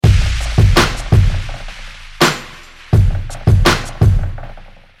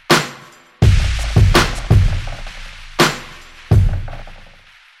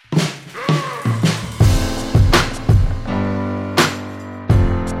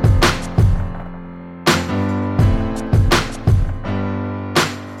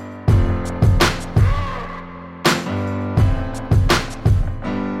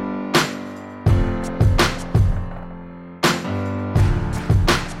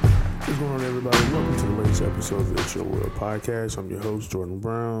everybody? Welcome to the latest episode of the It's Your World podcast. I'm your host, Jordan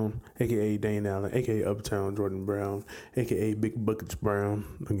Brown, a.k.a. Dane Allen, a.k.a. Uptown Jordan Brown, a.k.a. Big Buckets Brown.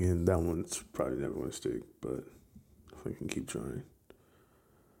 Again, that one's probably never going to stick, but if I can keep trying.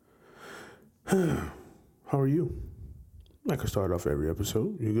 How are you? I can start off every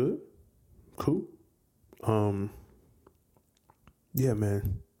episode. You good? Cool? Yeah,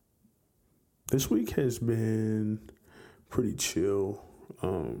 man. This week has been pretty chill.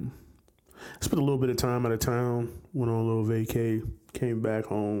 Spent a little bit of time out of town, went on a little vacay, came back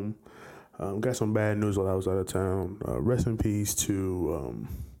home, got some bad news while I was out of town. Rest in peace to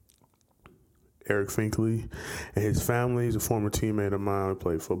Eric Finkley and his family. He's a former teammate of mine. We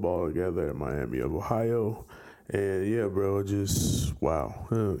played football together at Miami of Ohio. And yeah, bro, just wow.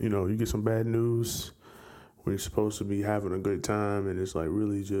 You get some bad news when you're supposed to be having a good time, and it's like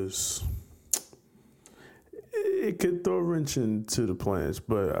really just... It could throw a wrench into the plans,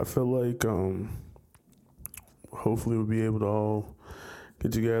 but I feel like hopefully we'll be able to all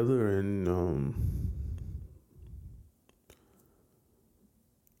get together and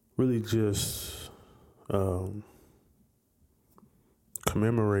really just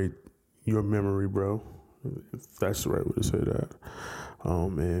commemorate your memory, bro, if that's the right way to say that.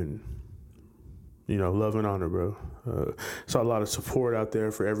 And love and honor, bro. Saw a lot of support out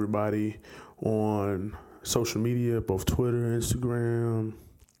there for everybody on social media, both Twitter, Instagram,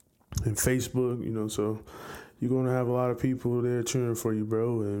 and Facebook, so you're going to have a lot of people there cheering for you,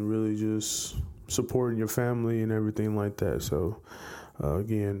 bro, and really just supporting your family and everything like that. So,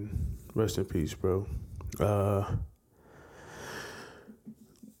 again, rest in peace, bro.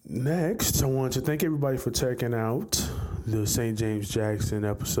 Next, I want to thank everybody for checking out the St. James Jackson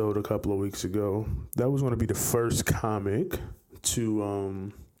episode a couple of weeks ago. That was going to be the first comic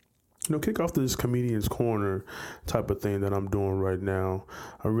to... kick off this Comedian's Corner type of thing that I'm doing right now.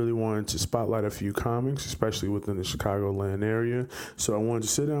 I really wanted to spotlight a few comics, especially within the Chicagoland area. So I wanted to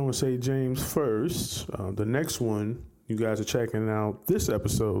sit down with St. James first. The next one, you guys are checking out this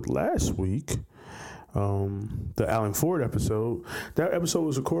episode last week, the Alan Ford episode. That episode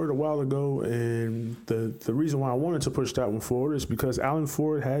was recorded a while ago, and the reason why I wanted to push that one forward is because Alan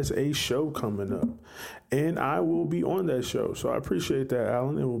Ford has a show coming up, and I will be on that show. So I appreciate that,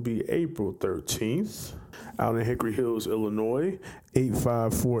 Alan. It will be April 13th out in Hickory Hills, Illinois,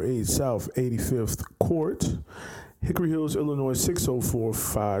 8548 South 85th Court, Hickory Hills, Illinois,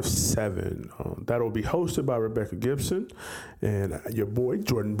 60457. That'll be hosted by Rebecca Gibson, and your boy,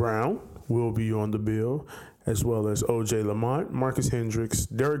 Jordan Brown, will be on the bill, as well as O.J. Lamont, Marcus Hendricks,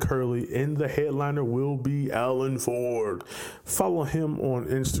 Derek Hurley, and the headliner will be Alan Ford. Follow him on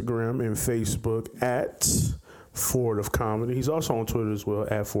Instagram and Facebook at Ford of Comedy. He's also on Twitter as well,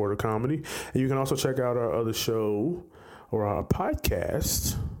 at Ford of Comedy. And you can also check out our other show or our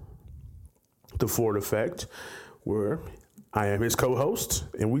podcast, The Ford Effect, where I am his co-host,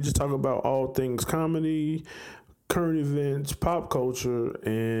 and we just talk about all things comedy, current events, pop culture,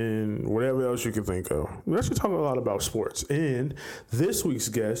 and whatever else you can think of. We actually talk a lot about sports. And this week's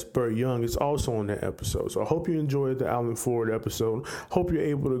guest, Burt Young, is also on that episode. So I hope you enjoyed the Alan Ford episode. Hope you're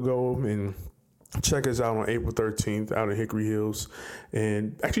able to go and check us out on April 13th out in Hickory Hills.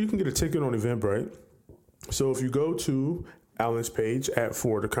 And actually, you can get a ticket on Eventbrite. So if you go to Alan's page at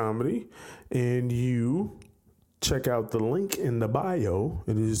Ford of Comedy and you check out the link in the bio,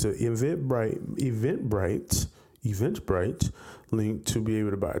 it is the Eventbrite link to be able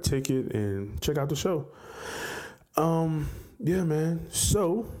to buy a ticket and check out the show. Yeah, man.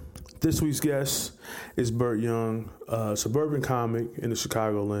 So this week's guest is Burt Young, a suburban comic in the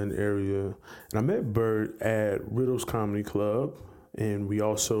Chicagoland area. And I met Burt at Riddle's Comedy Club, and we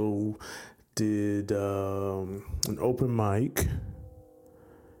also did an open mic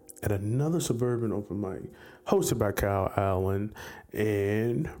at another suburban open mic hosted by Kyle Allen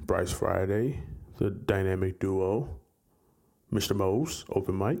and Bryce Friday, the dynamic duo, Mr. Mo's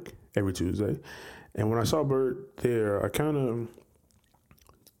open mic every Tuesday. And when I saw Burt there, I kind of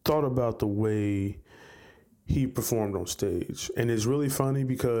thought about the way he performed on stage. And it's really funny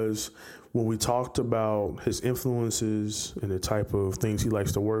because when we talked about his influences and the type of things he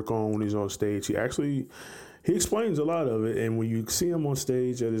likes to work on when he's on stage, he explains a lot of it. And when you see him on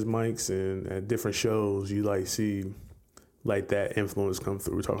stage at his mics and at different shows, you see that influence come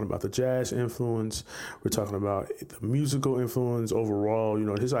through. We're talking about the jazz influence. We're talking about the musical influence overall,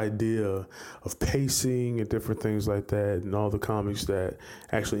 his idea of pacing and different things like that, and all the comics that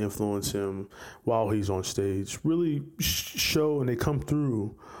actually influence him while he's on stage really show, and they come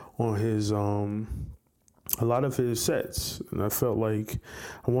through on his a lot of his sets, and I felt like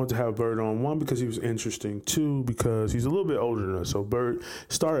I wanted to have Bert on, one, because he was interesting, two, because he's a little bit older than us. So Bert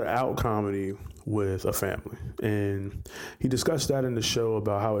started out comedy with a family, and he discussed that in the show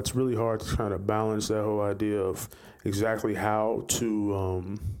about how it's really hard to kind of balance that whole idea of exactly how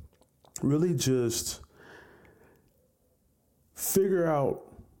to really just figure out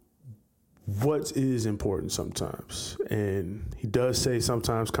what is important sometimes. And he does say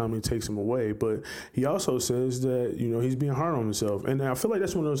sometimes comedy takes him away, but he also says that, he's being hard on himself. And I feel like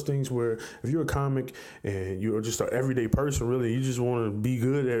that's one of those things where if you're a comic and you're just an everyday person, really, you just want to be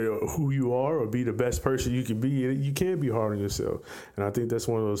good at who you are or be the best person you can be, you can't be hard on yourself. And I think that's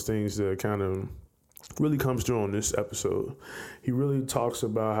one of those things that kind of really comes through on this episode. He really talks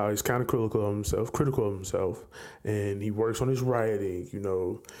about how he's kind of critical of himself, and he works on his writing.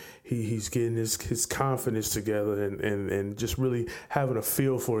 He's getting his confidence together and just really having a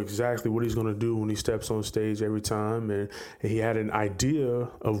feel for exactly what he's going to do when he steps on stage every time. And he had an idea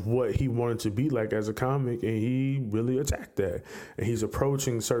of what he wanted to be like as a comic, and he really attacked that. And he's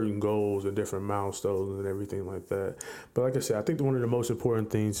approaching certain goals and different milestones and everything like that. But like I said, I think one of the most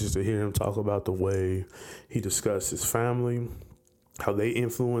important things is to hear him talk about the way he discussed his family, how they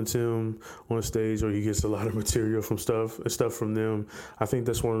influence him on stage, or he gets a lot of material from stuff from them. I think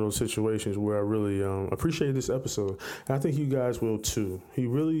that's one of those situations where I really appreciate this episode, and I think you guys will too. He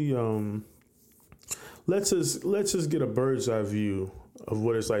really lets us get a bird's eye view of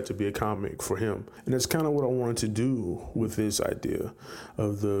what it's like to be a comic for him. And that's kind of what I wanted to do with this idea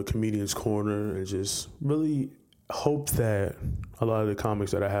of the Comedian's Corner, and just really hope that a lot of the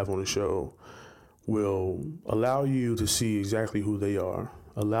comics that I have on the show will allow you to see exactly who they are,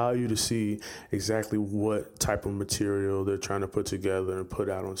 allow you to see exactly what type of material they're trying to put together and put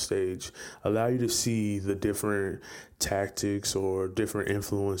out on stage, allow you to see the different tactics or different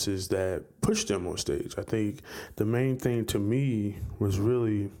influences that push them on stage. I think the main thing to me was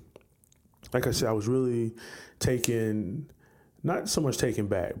really, like I said, I was really not so much taken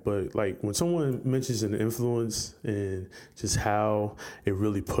back, but like when someone mentions an influence and just how it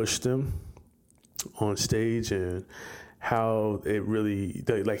really pushed them on stage, and how it really,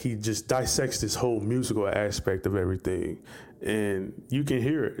 like, he just dissects this whole musical aspect of everything, and you can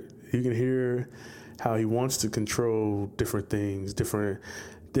hear it. You can hear how he wants to control different things, different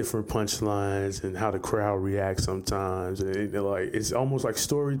punchlines, and how the crowd reacts sometimes. And it's almost like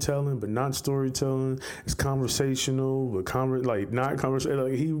storytelling, but not storytelling. It's conversational, but not conversational.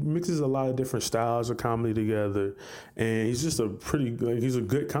 Like, he mixes a lot of different styles of comedy together, and he's just he's a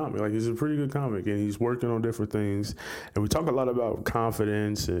good comic. Like, he's a pretty good comic, and he's working on different things. And we talk a lot about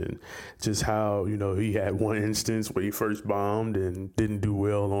confidence and just how, he had one instance where he first bombed and didn't do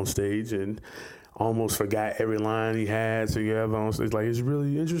well on stage, and almost forgot every line he had together on stage. Like, it's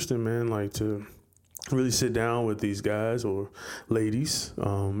really interesting, man, like, to really sit down with these guys or ladies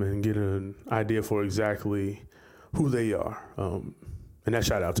and get an idea for exactly who they are. And that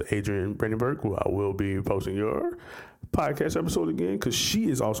shout out to Adrian Brandenburg, who I will be posting your podcast episode again, because she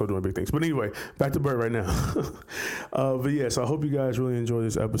is also doing big things. But anyway, back to Bert right now. But yeah, so I hope you guys really enjoy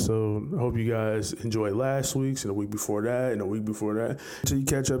this episode. I hope you guys enjoyed last week's and the week before that and the week before that. Until you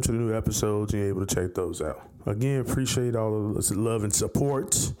catch up to the new episodes and you're able to check those out. Again, appreciate all of the love and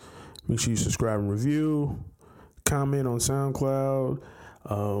support. Make sure you subscribe and review. Comment on SoundCloud.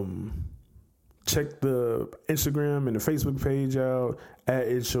 Check the Instagram and the Facebook page out at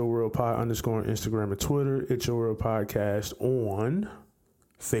It's Your World Pod _ on Instagram and Twitter. It's Your World Podcast on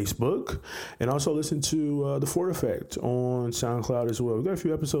Facebook. And also listen to The Ford Effect on SoundCloud as well. We got a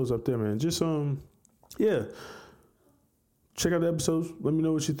few episodes up there, man. Just, check out the episodes. Let me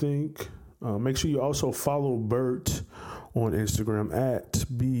know what you think. Make sure you also follow Bert on Instagram at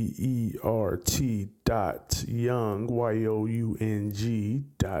BERT.Young,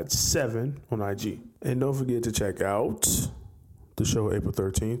 YOUNG.7 on IG. And don't forget to check out the show April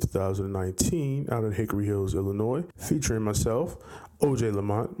 13th, 2019 out in Hickory Hills, Illinois, featuring myself, OJ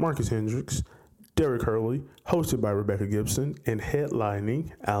Lamont, Marcus Hendricks, Derek Hurley, hosted by Rebecca Gibson, and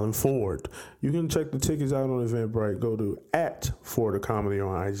headlining Alan Ford. You can check the tickets out on Eventbrite. Go to @FordAComedy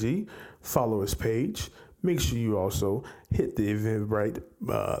on IG, follow his page. Make sure you also hit the Eventbrite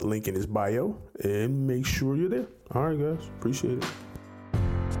link in his bio, and make sure you're there. All right, guys. Appreciate it.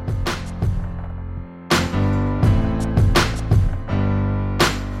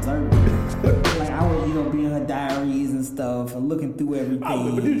 Be in her diaries and stuff and looking through everything.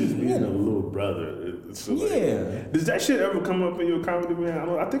 Oh, but you're just being a little brother. So does that shit ever come up in your comedy, man?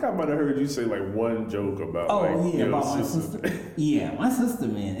 I think I might have heard you say like one joke about about my sister. Yeah, my sister,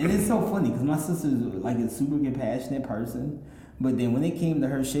 man. And it's so funny because my sister's like a super compassionate person, but then when it came to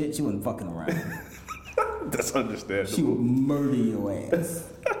her shit, she wasn't fucking around. That's understandable. She would murder your ass.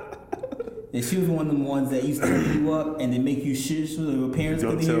 And she was one of them ones that used to pick you up and then make you shush so your parents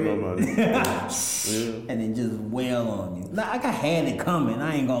could hear it. Don't tell nobody. And then just wail on you. Now, I had it coming,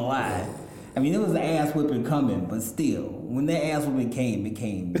 I ain't gonna lie. I mean, it was an ass whipping coming, but still, when that ass whipping came, it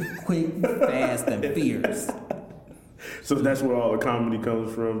came quick, fast, and fierce. So that's where all the comedy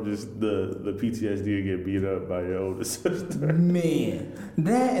comes from, just the PTSD to get beat up by your older sister. Man,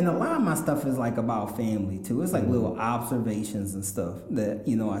 that and a lot of my stuff is like about family too. It's like little observations and stuff that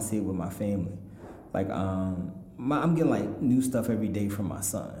I see with my family. Like I'm getting like new stuff every day from my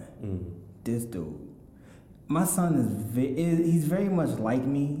son. This dude, my son he's very much like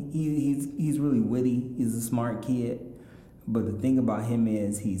me. He's really witty. He's a smart kid, but the thing about him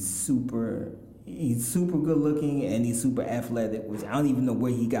is he's super good looking and he's super athletic, which I don't even know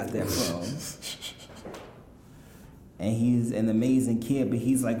where he got that from. And he's an amazing kid, but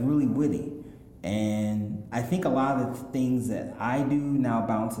he's like really witty. And I think a lot of the things that I do now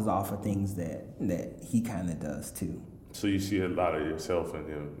bounces off of things that he kind of does too. So you see a lot of yourself in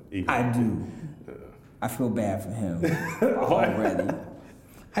him. I do. I feel bad for him already.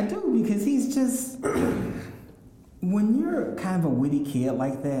 I do, because he's just... When you're kind of a witty kid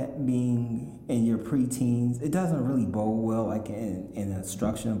like that, being in your preteens, it doesn't really bode well, like in a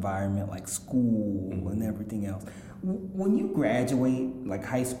structured environment like school and everything else. When you graduate, like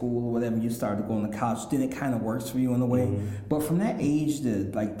high school or whatever, you start to go into college, then it kind of works for you in a way. But from that age to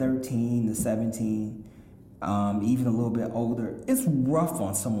like 13 to 17, even a little bit older, it's rough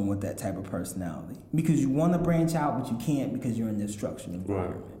on someone with that type of personality, because you want to branch out, but you can't because you're in this structured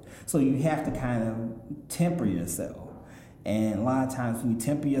environment. Right. So you have to kind of temper yourself. And a lot of times when you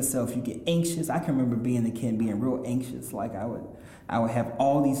temper yourself, you get anxious. I can remember being a kid being real anxious. Like I would have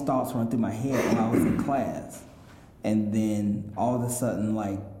all these thoughts run through my head when I was in class. And then all of a sudden,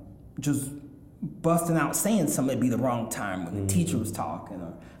 like, just busting out saying something would be the wrong time when the teacher was talking,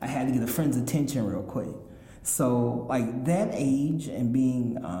 or I had to get a friend's attention real quick. So like that age and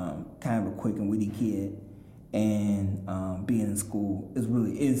being kind of a quick and witty kid, and being in school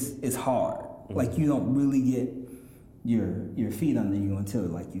is hard. Like you don't really get your feet under you until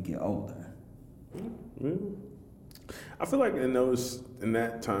like you get older. I feel like in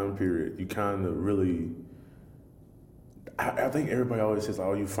that time period, you kind of really. I think everybody always says,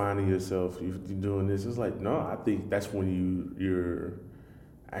 "Oh, you finding yourself, you're doing this." It's like, no, I think that's when you're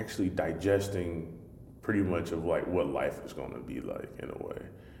actually digesting pretty much of like what life is going to be like in a way.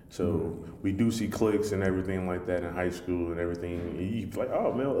 So we do see cliques and everything like that in high school and everything. You're like,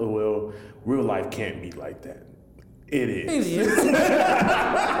 oh man, well, real life can't be like that. It is.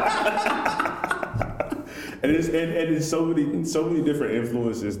 And it's so many different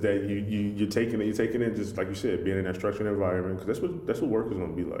influences that you're taking in, just like you said, being in that structured environment, because that's what work is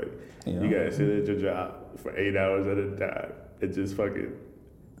going to be like. Yeah. You gotta sit at your job for 8 hours at a time and just fucking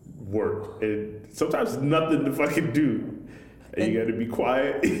work, and sometimes nothing to fucking do. And you got to be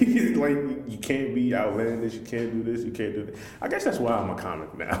quiet. Like, you can't be outlandish. You can't do this. You can't do that. I guess that's why I'm a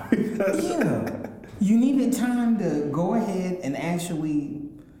comic now. Yeah. You needed time to go ahead and actually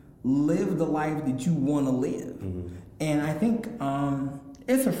live the life that you want to live. And I think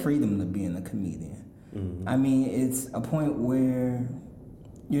it's a freedom to being a comedian. I mean, it's a point where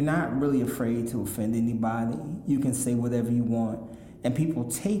you're not really afraid to offend anybody. You can say whatever you want, and people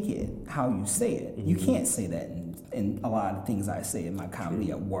take it how you say it. You can't say that in a lot of things I say in my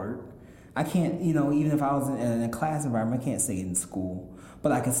comedy at work. I can't, even if I was in a class environment, I can't say it in school,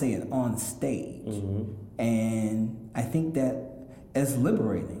 but I can say it on stage. And I think that it's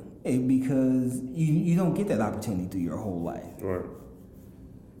liberating because you don't get that opportunity through your whole life. Right.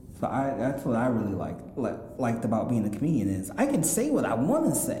 So that's what I really liked about being a comedian is I can say what I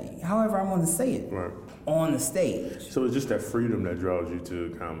want to say, however I want to say it. Right. On the stage. So it's just that freedom that draws you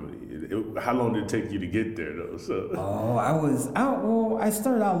to comedy. How long did it take you to get there, though? I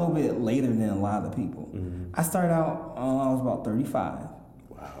started out a little bit later than a lot of people. I started out, I was about 35.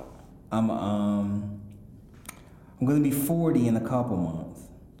 Wow. I'm going to be 40 in a couple months.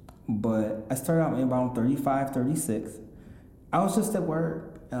 But I started out maybe about 35, 36. I was just at work.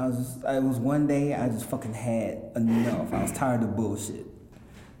 And it was one day I just fucking had enough. I was tired of bullshit.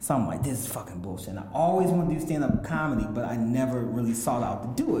 So I'm like, this is fucking bullshit. And I always wanted to do stand-up comedy, but I never really sought out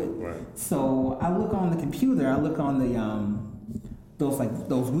to do it. Right. So I look on the computer, I look on the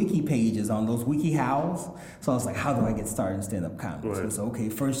those wiki pages on those wiki hows. So I was like, how do I get started in stand-up comedy? Right. So it's okay,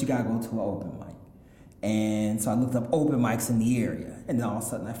 first you gotta go to an open mic. And so I looked up open mics in the area, and then all of a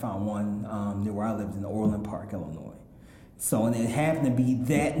sudden I found one near where I lived in Orland Park, Illinois. So, and it happened to be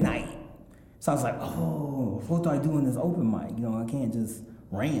that night. So I was like, oh, what do I do in this open mic? I can't just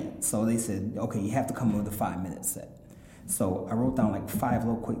rant. So they said, okay, you have to come up with a 5-minute set. So I wrote down like 5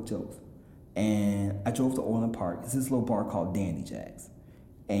 little quick jokes. And I drove to Orland Park. It's this little bar called Dandy Jack's.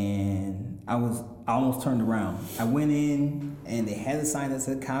 And I almost turned around. I went in and they had a sign that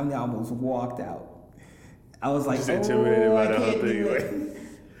said comedy. I almost walked out. I was like, intimidated by the whole thing.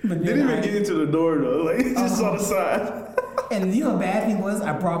 But didn't even get into the door though. Like just on the side. And you know, the bad thing was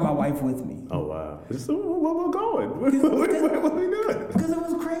I brought my wife with me. Oh wow! So where we going? What are we doing? Because it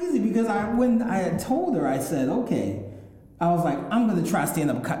was crazy. Because when I had told her, I said, okay. I was like, I'm gonna try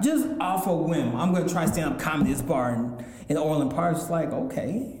stand-up just off a whim. I'm gonna try stand-up comedy at this bar in Orland Park. She's like,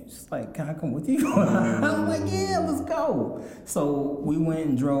 okay. She's like, can I come with you? I was like, yeah, let's go. So we went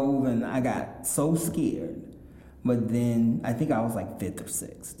and drove, and I got so scared. But then I think I was like 5th or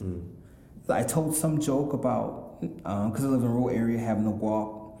 6th. So I told some joke about because I live in a rural area, having to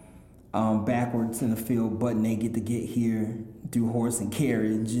walk backwards in the field, butt naked to get here, do horse and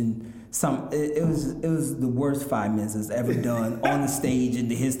carriage, and it was the worst 5 minutes that's ever done on the stage in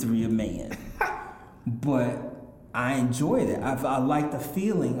the history of man. But I enjoyed it. I liked the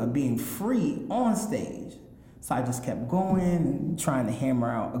feeling of being free on stage. So I just kept going and trying to hammer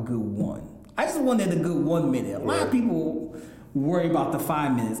out a good one. I just wanted a good 1 minute. A lot of people worry about the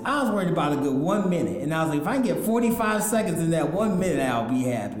 5 minutes. I was worried about a good 1 minute. And I was like, if I can get 45 seconds in that 1 minute, I'll be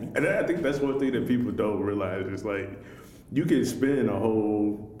happy. And I think that's one thing that people don't realize is like, you can spend a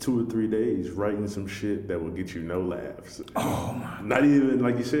whole 2 or 3 days writing some shit that will get you no laughs. Oh my! Not even,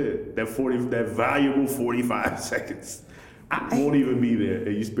 like you said, that valuable 45 seconds won't even be there.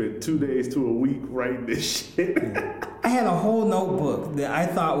 And you spent 2 days to a week writing this shit. I had a whole notebook that I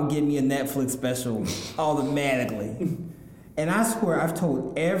thought would get me a Netflix special automatically. And I swear I've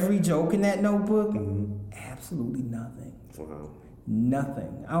told every joke in that notebook, absolutely nothing. Wow.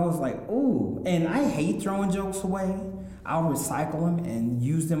 Nothing. I was like, ooh. And I hate throwing jokes away. I'll recycle them and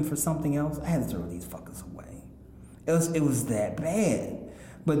use them for something else. I had to throw these fuckers away. It was that bad.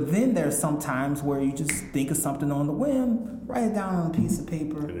 But then there's some times where you just think of something on the whim, write it down on a piece of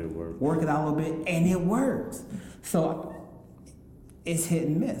paper, and it works. Work it out a little bit, and it works. So it's hit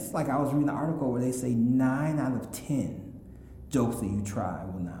and miss. Like I was reading an article where they say 9 out of 10 jokes that you try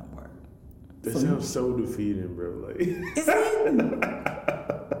will not work. That sounds so defeating, bro. Like, isn't it?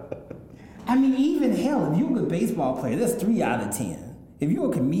 I mean, even hell, if you're a good baseball player, that's 3 out of 10. If you're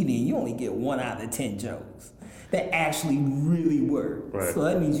a comedian, you only get 1 out of 10 jokes that actually really work. Right. So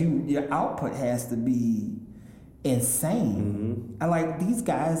that means your output has to be insane. I like these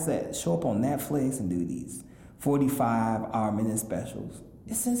guys that show up on Netflix and do these 45-minute specials.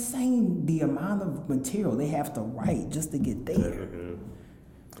 It's insane the amount of material they have to write just to get there. Yeah.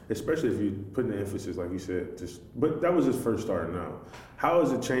 Especially if you put the emphasis, like you said, but that was his first start now. How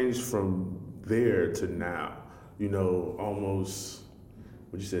has it changed from there to now? You know, almost,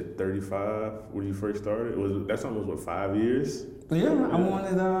 what you said, 35 when you first started? That's almost, 5 years? Yeah,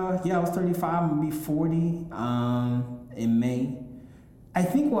 I was 35, I'm gonna be 40 in May. I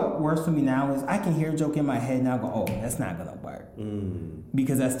think what works for me now is I can hear a joke in my head and I'll go, oh, that's not gonna work.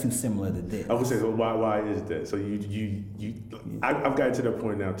 Because that's too similar to this. I would say, so why is that? So I've gotten to that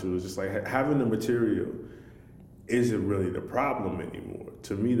point now too. It's just like having the material isn't really the problem anymore.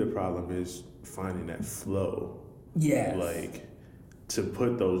 To me, the problem is finding that flow. Yeah. Like to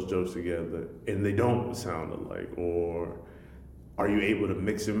put those jokes together and they don't sound alike, or are you able to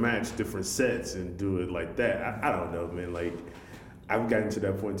mix and match different sets and do it like that? I don't know, man. Like I've gotten to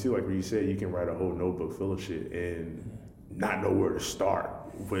that point too, like where you said you can write a whole notebook full of shit and not know where to start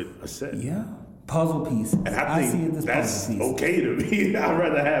with a set. Yeah. Puzzle piece. And I think that's okay to me. I'd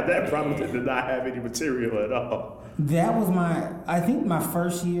rather have that problem than not have any material at all. That was I think my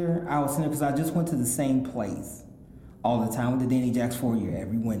first year I was in it because I just went to the same place all the time with the Danny Jack's 4 year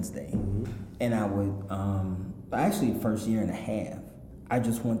every Wednesday. And I would, actually first year and a half, I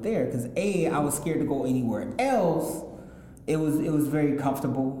just went there because I was scared to go anywhere else. It was very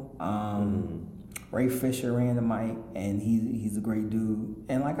comfortable. Ray Fisher ran the mic, and he's a great dude.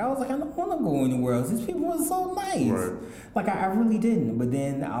 And like I was like, I don't want to go anywhere else. These people are so nice. Right. Like I really didn't. But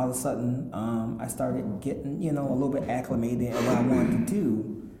then all of a sudden, I started getting a little bit acclimated in what I wanted to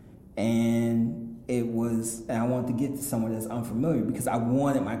do, and I wanted to get to somewhere that's unfamiliar because I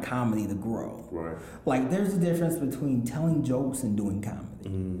wanted my comedy to grow. Right. Like there's a difference between telling jokes and doing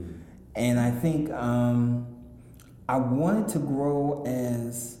comedy, and I think I wanted to grow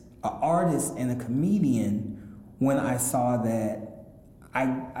as an artist and a comedian when I saw that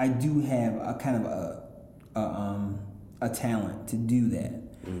I do have a kind of a talent to do that.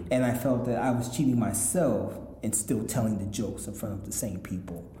 And I felt that I was cheating myself and still telling the jokes in front of the same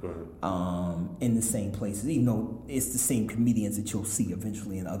people, in the same places, even though it's the same comedians that you'll see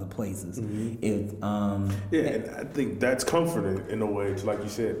eventually in other places. And I think that's comforting in a way, to, like you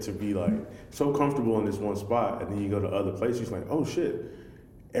said, to be like so comfortable in this one spot, and then you go to other places, like, oh shit,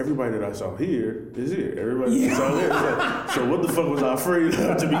 everybody that I saw here is here. Everybody that I saw here is like, so what the fuck was I afraid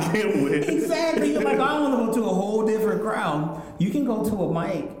of to begin with? Exactly. You're like, I don't want to go to a whole different crowd. You can go to a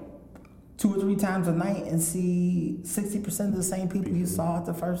mic 2 or 3 times a night and see 60% of the same people you saw at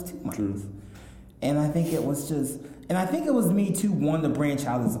the first 2 mics. True. And I think it was me too, wanting to branch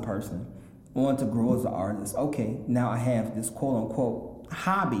out as a person, wanting to grow as an artist. Okay, now I have this quote unquote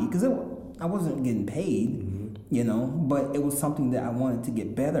hobby, because I wasn't getting paid, you know, but it was something that I wanted to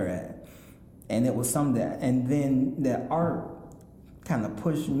get better at. And it was something and then that art kind of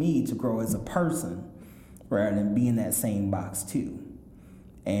pushed me to grow as a person rather than be in that same box too.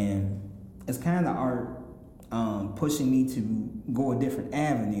 And it's kind of art pushing me to go a different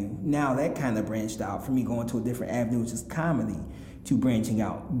avenue. Now that kind of branched out for me, going to a different avenue, which is comedy, to branching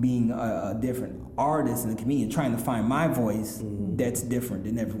out, being a different artist and a comedian, trying to find my voice that's different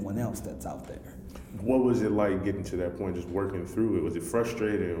than everyone else that's out there. What was it like getting to that point, just working through it? Was it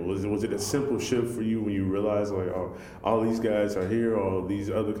frustrating? Was it a simple shift for you when you realized, like, oh, all these guys are here, all these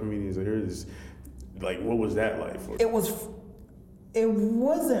other comedians are here? Like, what was that like for you? It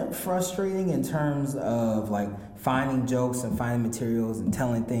wasn't frustrating in terms of like finding jokes and finding materials and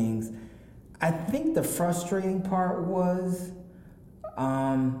telling things. I think the frustrating part was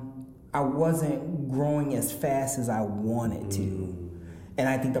I wasn't growing as fast as I wanted to. And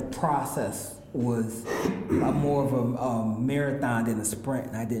I think the process was more of a marathon than a sprint,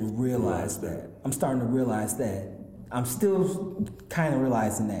 and I didn't realize that. I'm starting to realize that. I'm still kind of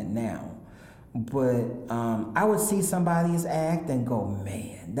realizing that now. But I would see somebody's act and go,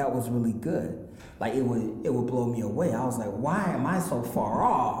 man, that was really good. Like it would blow me away. I was like, why am I so far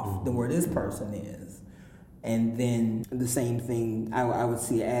off than where this person is? And then the same thing, I would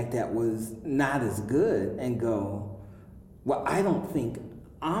see an act that was not as good and go, well, I don't think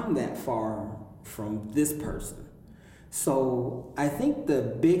I'm that far from this person. So I think the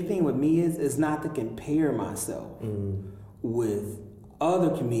big thing with me is not to compare myself with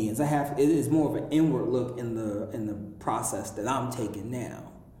other comedians. It is more of an inward look in the process that I'm taking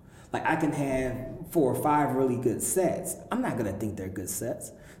now. Like I can have 4 or 5 really good sets. I'm not gonna think they're good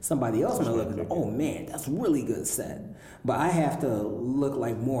sets. Somebody else gonna look and go, oh man, that's a really good set. But I have to look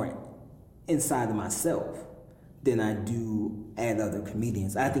like more inside of myself than I do at other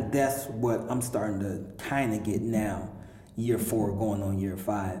comedians. I think that's what I'm starting to kind of get now, year 4 going on year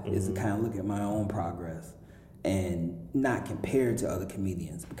 5, is to kind of look at my own progress and not compare to other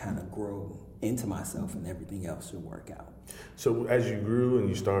comedians, but kind of grow into myself, and everything else should work out. So as you grew and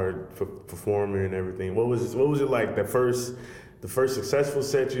you started performing and everything, what was it like the first successful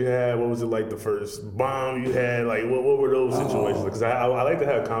set you had? What was it like the first bomb you had? Like what were those situations? Because I like to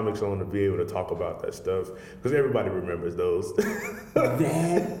have comics on to be able to talk about that stuff, because everybody remembers those.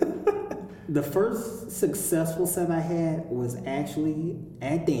 The first successful set I had was actually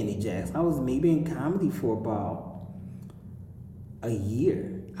at Danny Jacks. I was maybe in comedy for about a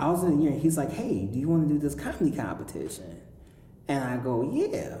year. I was in a year, and he's like, hey, do you want to do this comedy competition? And I go,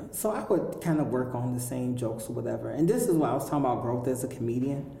 yeah. So I would kind of work on the same jokes or whatever. And this is why I was talking about growth as a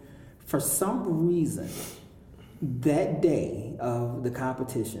comedian. For some reason, that day of the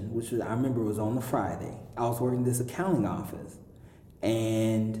competition, which was, I remember it was on a Friday, I was working in this accounting office,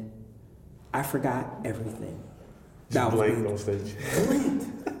 and I forgot everything. Just blanked on stage.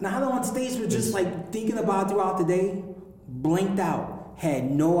 Blanked. Not on stage, but just like thinking about it throughout the day. Blanked out.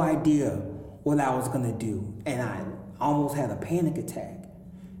 Had no idea what I was gonna do. And I almost had a panic attack.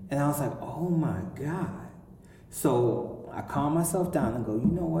 And I was like, oh my God. So I calmed myself down and go,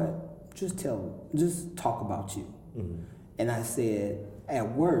 you know what? Just talk about you. And I said, at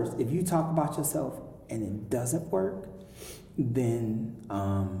worst, if you talk about yourself and it doesn't work, then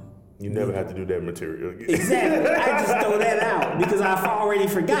you never have to do that material again. Exactly. I just throw that out because I've already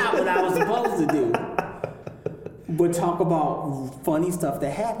forgot what I was supposed to do. But talk about funny stuff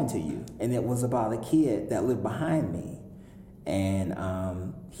that happened to you. And it was about a kid that lived behind me. And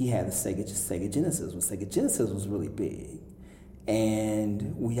he had a Sega Genesis. Sega Genesis was really big.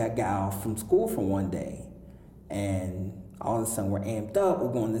 And we got off from school for one day. And all of a sudden we're amped up.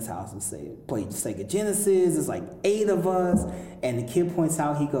 We're going to this house and play Sega Genesis. There's like 8 of us. And the kid points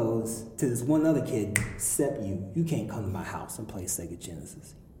out, he goes to this one other kid, except you can't come to my house and play Sega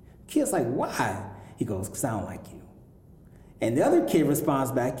Genesis. The kid's like, why? He goes, because I don't like you. And the other kid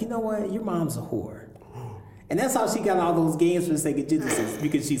responds back, you know what? Your mom's a whore. And that's how she got all those games for Sega Genesis,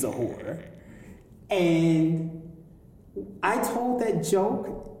 because she's a whore. And I told that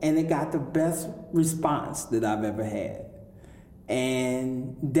joke, and it got the best response that I've ever had.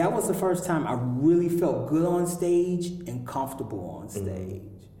 And that was the first time I really felt good on stage and comfortable on stage.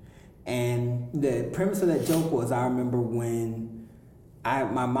 And the premise of that joke was, I remember when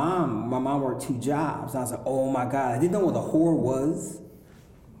my mom worked 2 jobs. I was like, oh my God, I didn't know what a whore was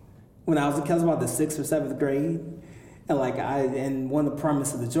when I was about the 6th or 7th grade. And one of the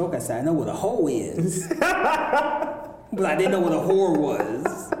premises of the joke, I said, I know what a hoe is, but I didn't know what a whore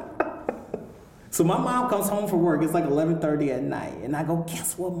was. So my mom comes home from work. It's like 11:30 at night. And I go,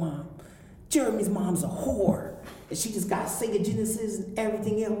 guess what, Mom? Jeremy's mom's a whore. And she just got Sega Genesis and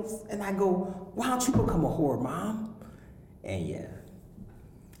everything else. And I go, why don't you become a whore, Mom? And yeah.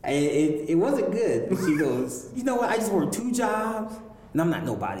 It wasn't good. She goes, you know what? I just worked 2 jobs. And I'm not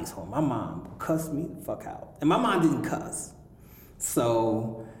nobody's whore. My mom cussed me the fuck out. And my mom didn't cuss.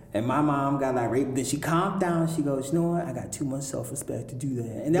 So... And my mom got irate, then she calmed down. She goes, you know what? I got too much self-respect to do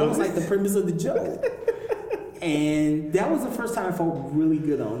that. And that was like the premise of the joke. And that was the first time I felt really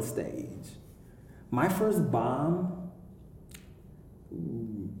good on stage. My first bomb,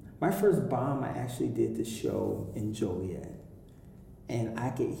 I actually did the show in Joliet. And I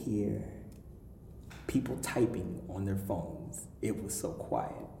could hear people typing on their phones. It was so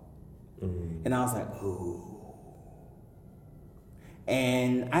quiet. And I was like, ooh.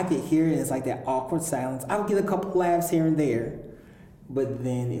 And I could hear it. It's like that awkward silence. I would get a couple laughs here and there, but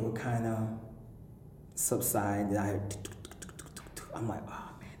then it would kind of subside. And I heard, I'm like, oh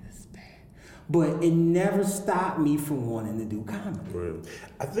man, this is bad. But it never stopped me from wanting to do comedy. Right.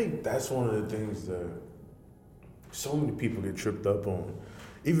 I think that's one of the things that so many people get tripped up on.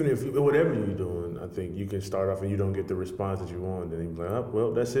 Even if whatever you're doing, I think you can start off and you don't get the response that you want, and you're like, oh,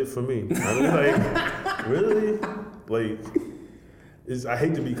 well, that's it for me. I mean, like, really? Like. I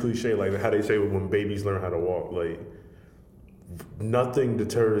hate to be cliche, like how they say when babies learn how to walk, like nothing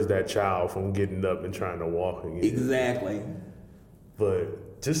deters that child from getting up and trying to walk again. Exactly.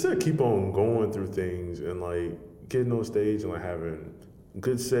 But just to keep on going through things and like getting on stage and like having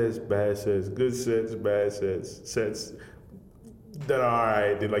good sets, bad sets, good sets, bad sets that are all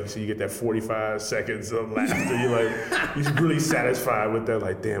right. Then like you see, you get that 45 seconds of laughter. You're really satisfied with that.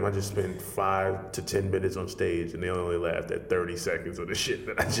 Like, damn, I just spent 5 to 10 minutes on stage and they only laughed at 30 seconds of the shit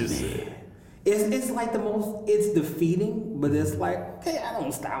that I just said. It's like it's defeating, but it's like, okay, I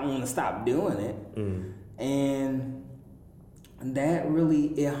want to stop doing it. And that really,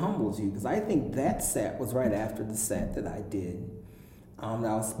 it humbles you, because I think that set was right after the set that I did. That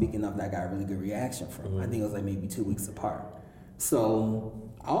I was speaking of, that I got a really good reaction from. I think it was like maybe 2 weeks apart.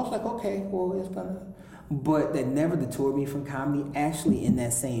 So I was like, okay, well, it's gonna. But that never detoured me from comedy. Actually, in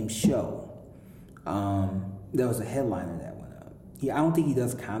that same show, there was a headliner that went up. I don't think he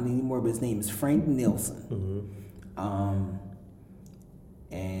does comedy anymore, but his name is Frank Nielsen.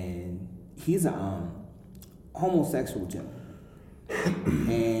 And he's a homosexual gentleman.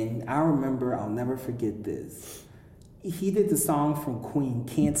 And I remember, I'll never forget this. He did the song from Queen,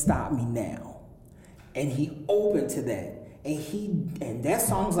 Can't Stop Me Now. And he opened to that. And that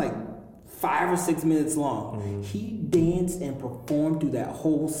song's like 5 or 6 minutes long. He danced and performed through that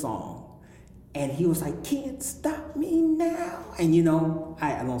whole song. And he was like, can't stop me now. And you know,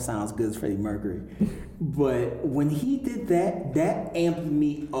 I don't sound as good as Freddie Mercury. But when he did that, that amped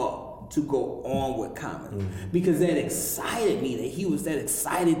me up to go on with comedy. Because that excited me, that he was that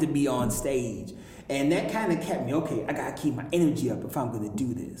excited to be on stage. And that kind of kept me, okay, I got to keep my energy up if I'm going to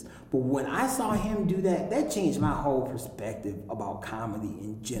do this. But when I saw him do that, that changed my whole perspective about comedy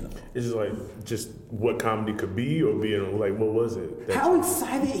in general. It's like just what comedy could be, or being like, what was it? How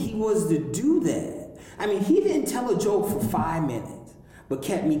excited he was to do that. I mean, he didn't tell a joke for 5 minutes, but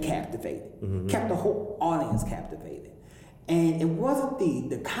kept me captivated. Kept the whole audience captivated. And it wasn't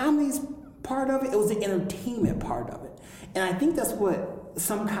the comedy's part of it, it was the entertainment part of it. And I think that's what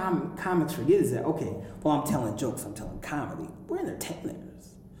some comics forget, is that, okay, well, I'm telling jokes, I'm telling comedy. We're entertainers.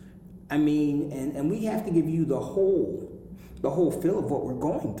 I mean, and we have to give you the whole feel of what we're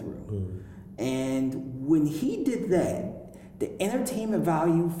going through. And when he did that, the entertainment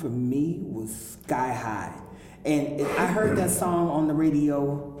value for me was sky high. And I heard that song on the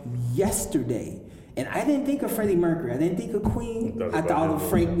radio yesterday, and I didn't think of Freddie Mercury. I didn't think of Queen. I thought of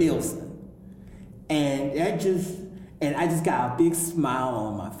Frank Nielsen. And I just got a big smile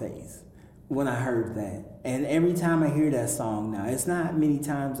on my face when I heard that. And every time I hear that song now, it's not many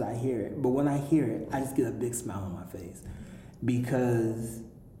times I hear it, but when I hear it, I just get a big smile on my face. Because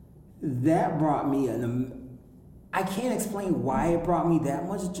that brought me I can't explain why it brought me that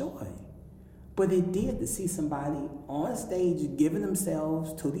much joy. But it did to see somebody on stage giving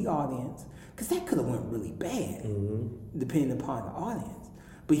themselves to the audience, because that could have went really bad, depending upon the audience.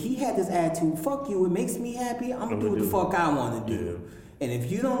 But he had this attitude, fuck you, it makes me happy, I'm gonna do what the fuck I wanna do. Yeah. And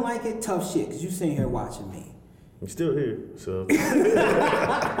if you don't like it, tough shit, because you sitting here watching me. I'm still here, so. I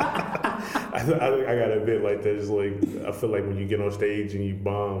got a bit like that. It's like, I feel like when you get on stage and you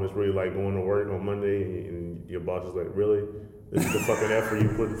bomb, it's really like going to work on Monday and your boss is like, really? This is the fucking effort you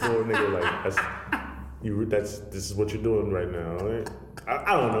putting forward, nigga? Like, this is what you're doing right now, right?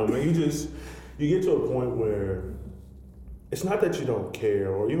 I don't know, man. You get to a point where it's not that you don't care,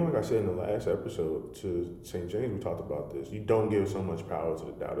 or even like I said in the last episode to St. James, we talked about this. You don't give so much power to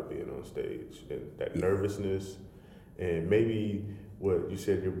the doubt of being on stage, and that nervousness, and maybe what you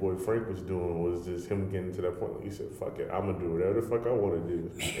said your boy Frank was doing was just him getting to that point where you said, fuck it, I'm gonna do whatever the fuck I want to do,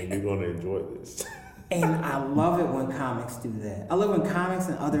 and you're gonna enjoy this. And I love it when comics do that. I love when comics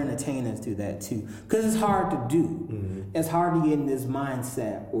and other entertainers do that too, because it's hard to do. Mm-hmm. It's hard to get in this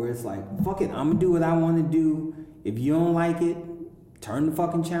mindset where it's like, fuck it, I'm gonna do what I want to do. If you don't like it, turn the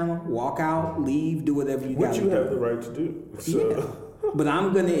fucking channel, walk out, leave, do whatever you got to do. What you have the right to do. So. Yeah. But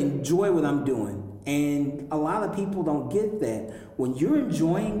I'm going to enjoy what I'm doing. And a lot of people don't get that. When you're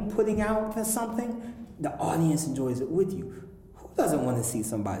enjoying putting out something, the audience enjoys it with you. Who doesn't want to see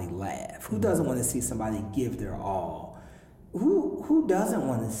somebody laugh? Who doesn't want to see somebody give their all? Who doesn't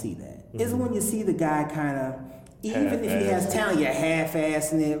want to see that? Mm-hmm. It's when you see the guy kind of, even if he has talent, you're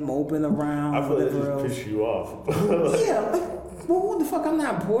half-assing it, moping around. I feel like it just piss you off. Yeah, well, what the fuck? I'm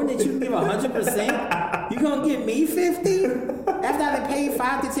not important that you give 100%. You gonna give me 50? After I paid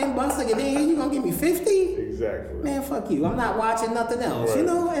 $5 to $10 to get in here, you gonna give me 50? Exactly. Man, fuck you. I'm not watching nothing else, right. You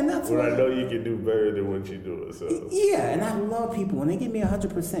know? And that's what I know you can do better than what you do. So. Yeah, and I love people when they give me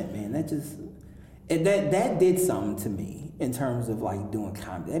 100%, man. That just... That did something to me in terms of like doing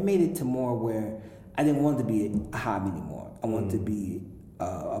comedy. That made it to more where I didn't want it to be a hobby anymore. I wanted it to be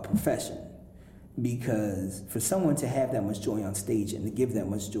a profession. Because for someone to have that much joy on stage and to give that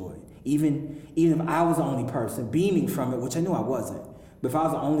much joy, even if I was the only person beaming from it, which I knew I wasn't, but if I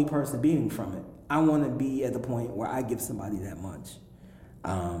was the only person beaming from it, I want to be at the point where I give somebody that much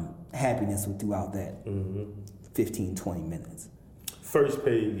happiness throughout that 15, 20 minutes. First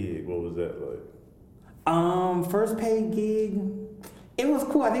paid gig, what was that like? First paid gig, it was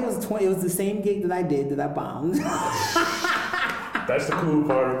cool. I think it was the same gig that I did that I bombed. That's the cool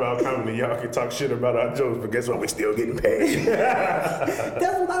part about comedy. Y'all can talk shit about our jokes, but guess what? We're still getting paid.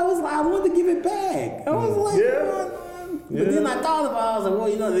 That's what I was like. I wanted to give it back. I was like, But then I thought about it. I was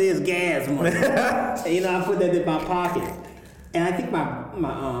like, well, there's gas money. And, I put that in my pocket. And I think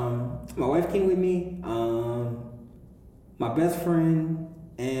my wife came with me, my best friend,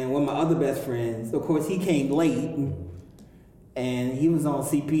 and one of my other best friends. Of course, he came late, and he was on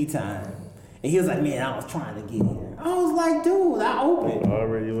CP time. And he was like, man, I was trying to get here. I was like, dude, I opened.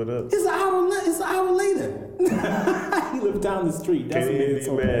 Already went up. It's an hour later. He lived down the street. That's what made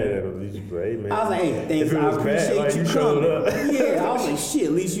me mad at him. Hey, man. I was like, hey, thanks. I appreciate you coming. Yeah, I was like, shit,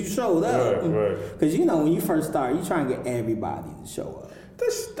 at least you showed up. Right. Because, when you first start, you try and get everybody to show up.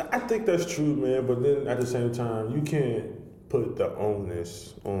 I think that's true, man. But then at the same time, you can't put the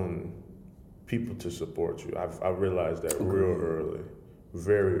onus on people to support you. I realized that real early,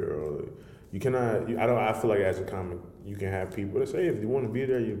 very early. You cannot. I feel like as a comic, you can have people that say, hey, if you want to be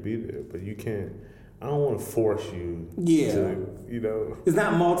there, you'll be there. But you can't. I don't want to force you. Yeah. To, It's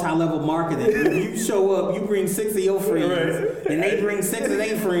not multi-level marketing. If you show up, you bring 6 of your friends, right. And they bring 6 of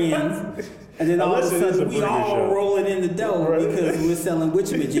their friends, and then all of a sudden we all rolling in the dough because we're selling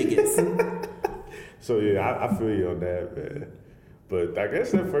witchamajiggets. So yeah, I feel you on that, man. But I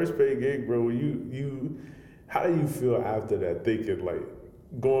guess that first paid gig, bro. How do you feel after that? Thinking like,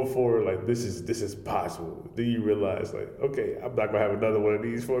 going forward, like this is possible. Then you realize, like, okay, I'm not gonna have another one of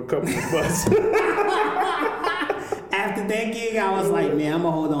these for a couple of months. After that gig, I was like, man, I'm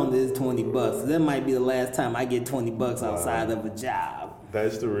gonna hold on to this $20. That might be the last time I get $20 outside of a job.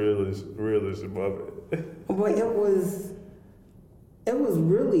 That's the realism of it. But it was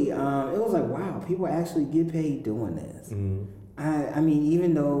really, it was like, wow, people actually get paid doing this. Mm-hmm. I mean,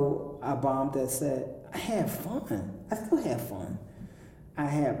 even though I bombed that set, I had fun. I still had fun. I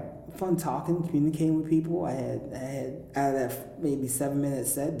had fun talking, communicating with people. I had out of that maybe 7-minute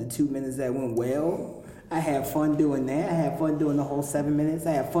set, the 2 minutes that went well, I had fun doing that. I had fun doing the whole 7 minutes.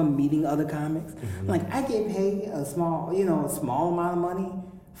 I had fun meeting other comics. Mm-hmm. Like, I get paid a small amount of money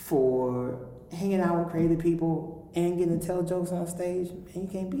for hanging out with creative people and getting to tell jokes on stage, and you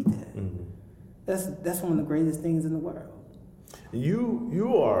can't beat that. Mm-hmm. That's one of the greatest things in the world.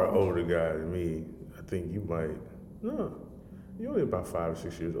 You are an older guy than me. I think you might. No. You're only about 5 or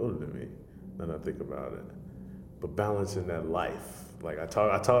 6 years older than me. I think about it. But balancing that life. Like I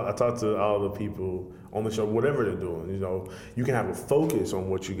talk to all the people on the show, whatever they're doing. You know, you can have a focus on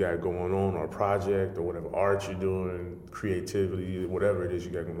what you got going on, or a project, or whatever art you're doing, creativity, whatever it is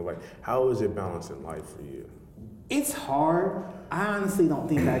you got going on. Like, how is it balancing life for you? It's hard. I honestly don't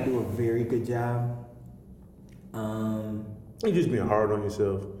think I do a very good job. You just being hard on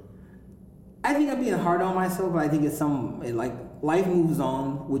yourself. I think I'm being hard on myself, but I think it's like life moves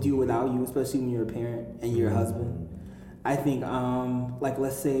on with you, without you, especially when you're a parent and you're a husband. I think, like,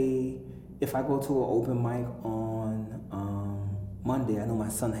 let's say if I go to an open mic on Monday, I know my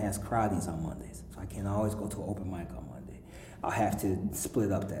son has karates on Mondays, so I can't always go to an open mic on Monday. I'll have to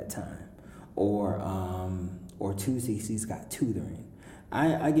split up that time. Or Tuesday, she's got tutoring.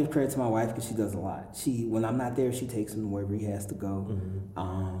 I give credit to my wife because she does a lot. When I'm not there, she takes him wherever he has to go.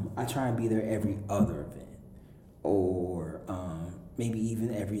 I try and be there every other event, or maybe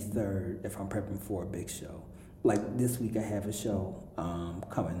even every third if I'm prepping for a big show. Like this week, I have a show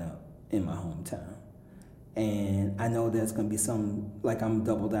coming up in my hometown, and I know there's gonna be I'm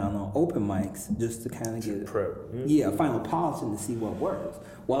double down on open mics just to kind of get prep. Final polishing to see what works.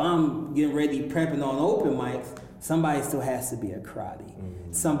 While I'm getting ready prepping on open mics, somebody still has to be at karate.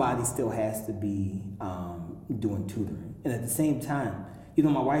 Somebody still has to be doing tutoring. And at the same time,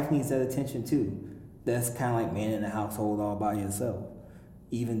 my wife needs that attention too. That's kind of like managing a household all by yourself.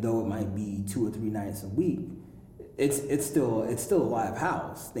 Even though it might be 2 or 3 nights a week, it's still a live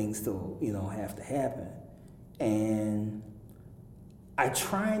house. Things still, have to happen. And I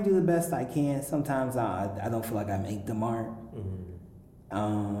try and do the best I can. Sometimes I don't feel like I make the mark.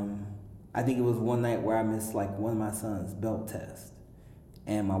 I think it was one night where I missed one of my son's belt tests,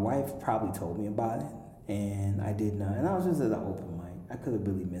 and my wife probably told me about it, and I did not. And I was just at an open mic. I could have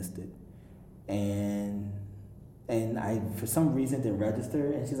really missed it, and I for some reason didn't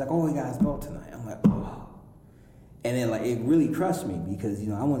register. And she's like, "Oh, he got his belt tonight." I'm like, "Oh," and then it really crushed me because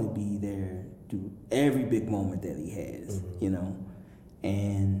I want to be there through every big moment that he has,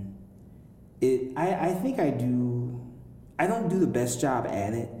 and I think I do. I don't do the best job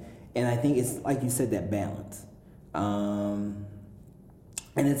at it. And I think it's, like you said, that balance. And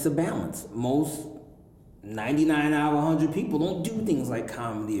it's a balance. Most 99 out of 100 people don't do things like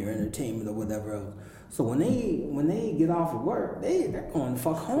comedy or entertainment or whatever else. So when they get off of work, they're going to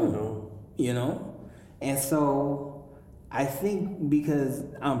fuck home, And so I think because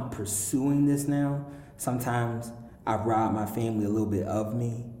I'm pursuing this now, sometimes I rob my family a little bit of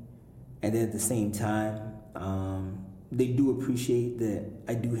me. And then at the same time, they do appreciate that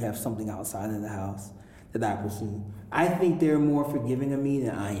I do have something outside of the house that I pursue. I think they're more forgiving of me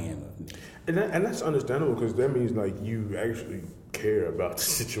than I am of me. And that's understandable because that means you actually care about the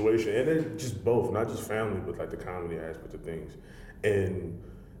situation. And then just both, not just family, but the comedy aspect of things. And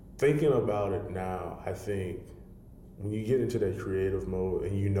thinking about it now, I think when you get into that creative mode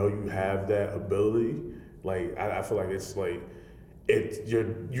and you have that ability, I feel like it's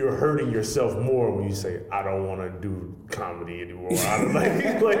you're hurting yourself more when you say, I don't want to do comedy anymore. I don't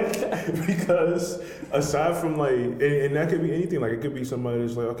because aside from and that could be anything. It could be somebody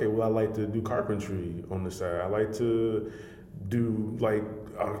that's okay, well, I like to do carpentry on the side. I like to do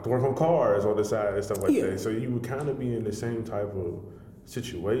work on cars on the side and stuff like that. So you would kind of be in the same type of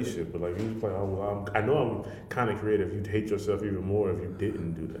situation, but you just I know I'm kind of creative. You'd hate yourself even more if you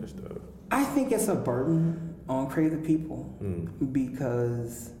didn't do that stuff. I think it's a burden on creative people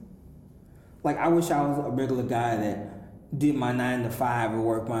because I wish I was a regular guy that did my 9 to 5 or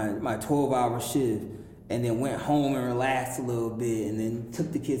worked my 12-hour shift and then went home and relaxed a little bit and then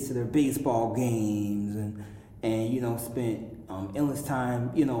took the kids to their baseball games and spent endless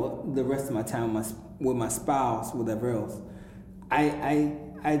time, the rest of my time with my spouse, whatever else.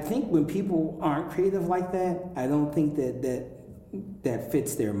 I think when people aren't creative like that, I don't think that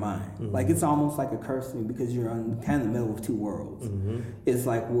fits their mind. It's almost like a curse to me because you're on kind of the middle of two worlds. It's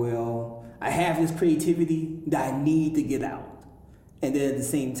well, I have this creativity that I need to get out. And then at the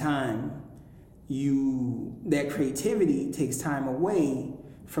same time, that creativity takes time away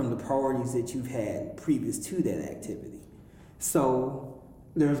from the priorities that you've had previous to that activity. So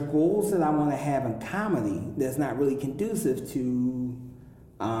there's goals that I want to have in comedy that's not really conducive to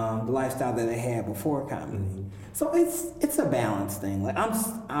the lifestyle that I had before comedy. So it's a balance thing.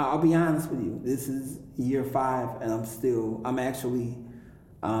 I'll be honest with you. This is year 5, and I'm actually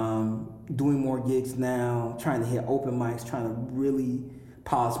doing more gigs now, trying to hit open mics, trying to really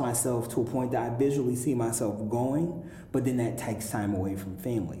polish myself to a point that I visually see myself going. But then that takes time away from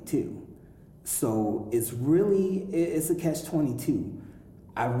family too. So it's a catch-22.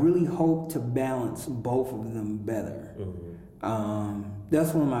 I really hope to balance both of them better.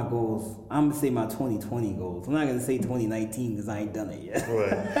 That's one of my goals. I'm gonna say my 2020 goals. I'm not gonna say 2019 because I ain't done it yet.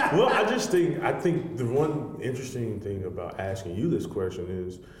 Right. Well, I think the one interesting thing about asking you this question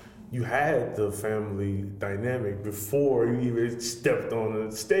is, you had the family dynamic before you even stepped on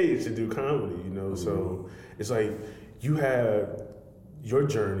the stage to do comedy, you know? Mm-hmm. So it's like you had your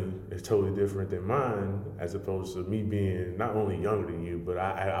journey is totally different than mine, as opposed to me being not only younger than you, but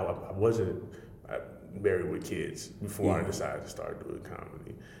I wasn't married with kids before I decided to start doing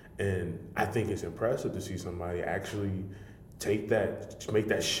comedy. And I think it's impressive to see somebody actually make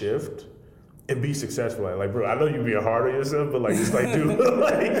that shift and be successful. Like, bro, I know you being hard on yourself, but like, it's like, dude,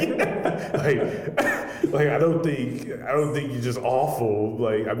 like I don't think you're just awful.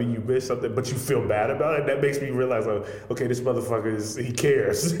 Like, I mean, you missed something, but you feel bad about it. That makes me realize, like, okay, this motherfucker he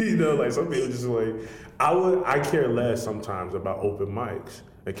cares. You know, like some people just like, I care less sometimes about open mics.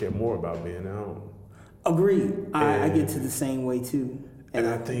 I care more about being at home. Agreed. I get to the same way too. And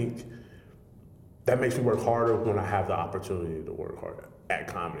I think that makes me work harder when I have the opportunity to work harder at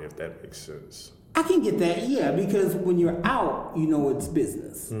comedy, if that makes sense. I can get that, yeah, because when you're out, you know it's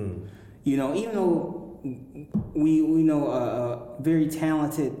business. You know, even though we know very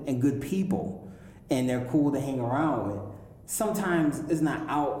talented and good people, and they're cool to hang around with, sometimes it's not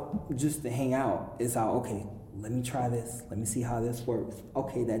out just to hang out. It's out, okay, let me try this. Let me see how this works.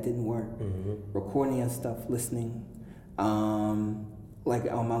 Okay, that didn't work. Recording and stuff, listening. Like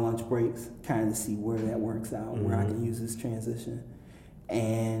on my lunch breaks, kind of see where that works out, where I can use this transition.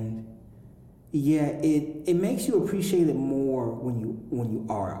 And yeah, it makes you appreciate it more when you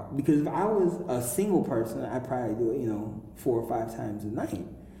are out. Because if I was a single person, I'd probably do it, 4 or 5 times a night.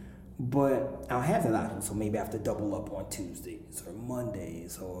 But I don't have that option, so maybe I have to double up on Tuesdays or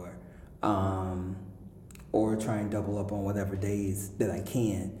Mondays or try and double up on whatever days that I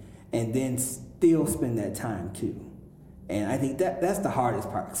can, and then still spend that time too. And I think that's the hardest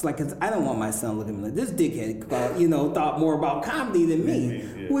part. It's like, cause I don't want my son looking at me like, this dickhead thought more about comedy than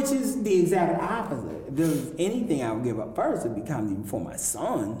me, which is the exact opposite. If there was anything I would give up first, it'd be comedy before my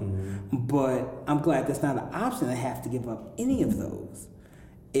son. But I'm glad that's not an option. I have to give up any of those.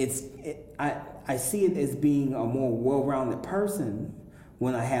 I see it as being a more well-rounded person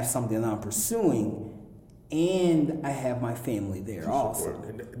when I have something I'm pursuing, and I have my family there also.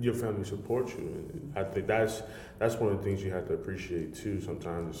 And your family supports you. And I think that's one of the things you have to appreciate too.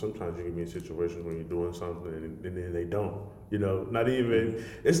 Sometimes you can be in situations when you're doing something and then they don't. Not even.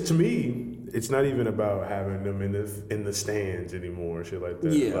 To me, it's not even about having them in the stands anymore and shit like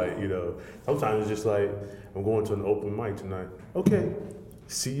that. Yeah. Like sometimes it's just like, I'm going to an open mic tonight. Okay,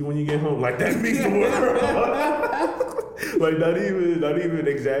 see you when you get home. Like that means the world. Like not even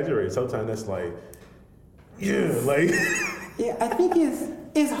exaggerate. Sometimes that's like. Yeah, like. Yeah, I think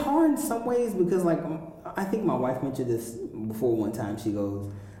it's hard in some ways because, like, I think my wife mentioned this before one time. She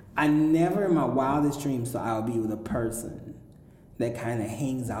goes, I never in my wildest dreams thought I would be with a person that kind of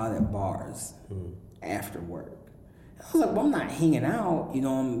hangs out at bars after work. I was like, well, I'm not hanging out.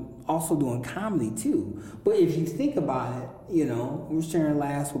 I'm also doing comedy too. But if you think about it, we're sharing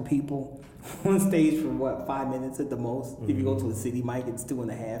laughs with people on stage for 5 minutes at the most. If you go to a city mic, it's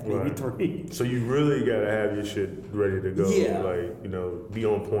 2.5, maybe 3. So you really gotta have your shit ready to go. Yeah. Like, be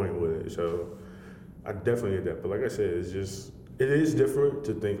on point with it. So I definitely get that. But like I said, it is different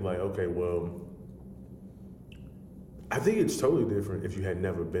to think like, okay, well, I think it's totally different if you had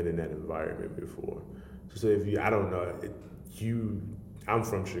never been in that environment before. So if I don't know, I'm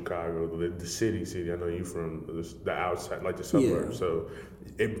from Chicago, the city. I know you from the outside, like the suburbs. Yeah. So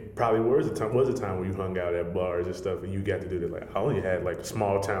it probably was a time when you hung out at bars and stuff, and you got to do that. Like I only had like a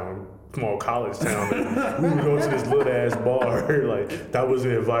small college town. And we would go to this little ass bar. Like that was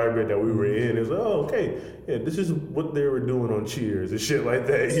the environment that we were in. It was like, oh, okay, yeah, this is what they were doing on Cheers and shit like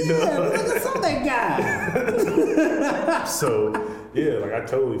that. I saw that guy. So yeah, like I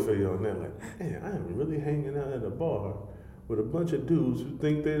totally feel you on that. Like, man, I am really hanging out at a bar with a bunch of dudes who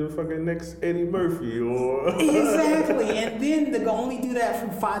think they're the fucking next Eddie Murphy or... Exactly. And then they can only do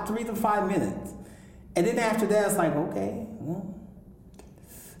that for 3 to 5 minutes. And then after that, it's like, okay, well,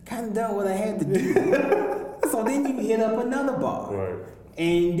 kind of done what I had to do. So then you hit up another bar. Right.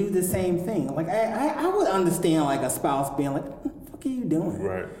 And do the same thing. Like, I would understand, like, a spouse being like, what the fuck are you doing?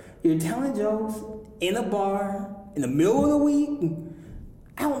 Right. You're telling jokes in a bar in the middle of the week.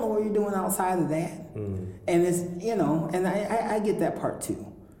 I don't know what you're doing outside of that. And it's, and I get that part too.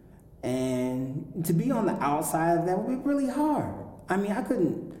 And to be on the outside of that would be really hard. I mean,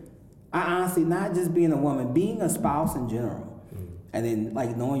 I honestly, not just being a woman, being a spouse in general. And then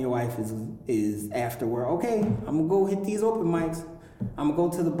like knowing your wife is after work, okay, I'm gonna go hit these open mics. I'm gonna go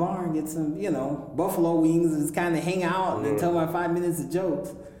to the bar and get some, buffalo wings and just kind of hang out and then tell my 5 minutes of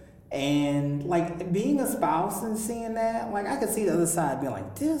jokes. And like being a spouse and seeing that, like I could see the other side being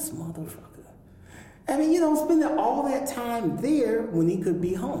like, this motherfucker. I mean, spending all that time there when he could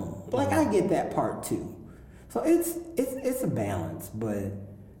be home. Like I get that part too. So it's a balance, but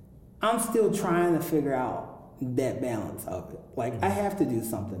I'm still trying to figure out that balance of it. Like I have to do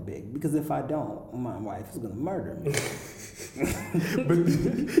something big because if I don't, my wife is gonna murder me. But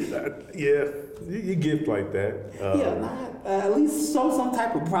you get like that. At least show some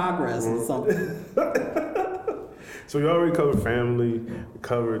type of progress or something. So you already covered family,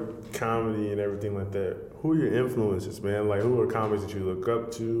 covered comedy and everything like that. Who are your influences, man? Like who are comics that you look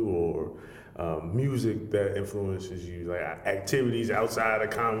up to, or music that influences you, like activities outside of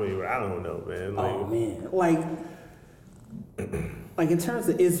comedy? I don't know, man. Like in terms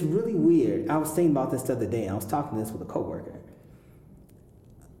of, it's really weird. I was thinking about this the other day. I was talking this with a coworker.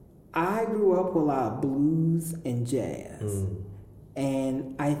 I grew up with a lot of blues and jazz,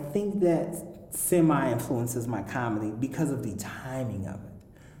 and I think that semi-influences my comedy because of the timing of it.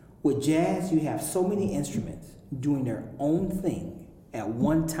 With jazz, you have so many instruments doing their own thing at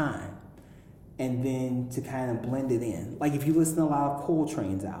one time, and then to kind of blend it in. Like if you listen to a lot of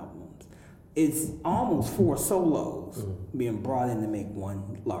Coltrane's albums, it's almost 4 solos being brought in to make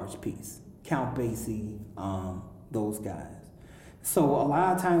one large piece. Count Basie, those guys. So a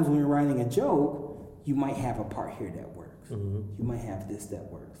lot of times when you're writing a joke, you might have a part here that works. You might have this that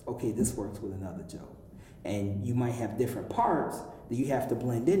works. Okay, this works with another joke. And you might have different parts that you have to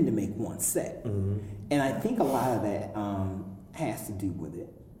blend in to make one set. And I think a lot of that has to do with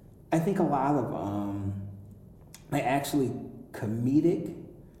it. I think a lot of actually comedic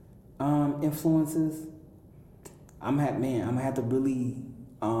influences. I'm gonna have to really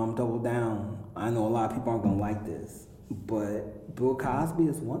double down. I know a lot of people aren't gonna like this, but Bill Cosby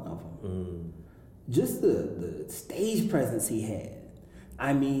is one of them. Just the stage presence he had.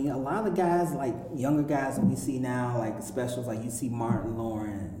 I mean, a lot of guys, like younger guys that we see now, like specials, like you see Martin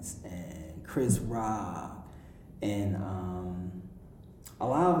Lawrence and Chris Rock and a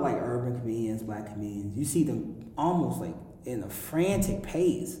lot of like urban comedians, black comedians, you see them almost like in a frantic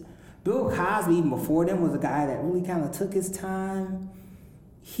pace. Bill Cosby, even before them, was a guy that really kind of took his time.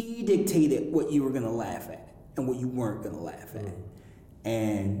 He dictated what you were going to laugh at and what you weren't going to laugh at.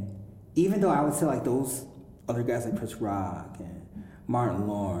 And even though I would say like those other guys like Chris Rock and Martin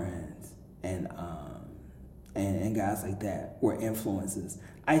Lawrence and guys like that were influences,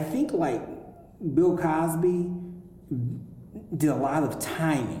 I think like Bill Cosby did a lot of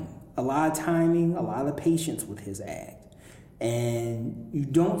timing, a lot of patience with his act. And you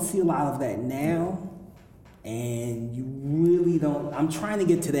don't see a lot of that now, and you really don't. I'm trying to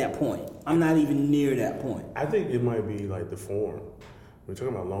get to that point. I'm not even near that point. I think it might be like the form. We're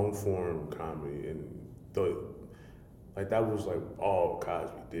talking about long form comedy, and that was like all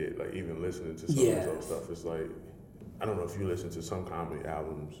Cosby did. Like even listening to some of those stuff, it's like, I don't know if you listen to some comedy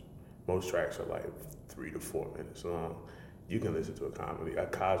albums, most tracks are like 3 to 4 minutes long. You can listen to a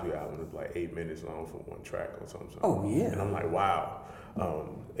Cosby album is like 8 minutes long for one track or something. Oh, yeah. And I'm like, wow.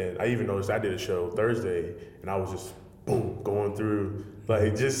 And I even noticed I did a show Thursday, and I was just, boom, going through,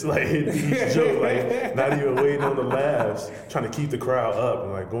 like, just like each joke, like, not even waiting on the laughs, trying to keep the crowd up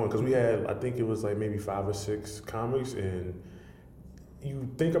and like going. Because we had, I think it was like maybe 5 or 6 comics, and you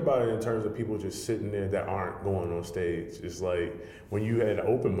think about it in terms of people just sitting there that aren't going on stage. It's like when you had an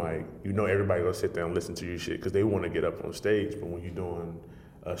open mic, everybody gonna sit down and listen to your shit because they want to get up on stage. But when you're doing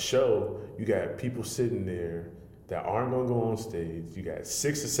a show, you got people sitting there that aren't gonna go on stage. You got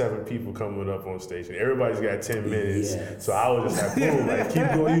 6 or 7 people coming up on stage, and everybody's got 10 minutes. Yes. So I was just like, boom, like keep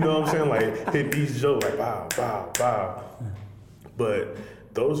going. You know what I'm saying? Like hit each joke, like bow, bow, bow. But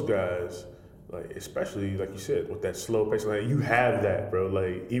those guys, like, especially like you said, with that slow pace, like you have that, bro.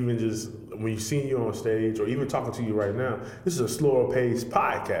 Like even just when you see you on stage, or even talking to you right now, this is a slower paced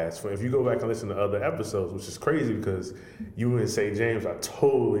podcast. If you go back and listen to other episodes, which is crazy because you and St. James are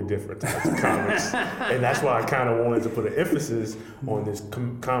totally different types of comics, and that's why I kind of wanted to put an emphasis on this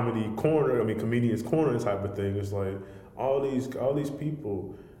comedy corner. I mean, comedians corner type of thing. It's like all these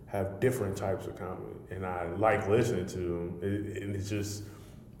people have different types of comedy, and I like listening to them. And it's just,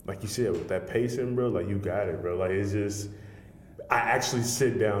 like you said, with that pacing, bro, like you got it, bro. Like it's just, I actually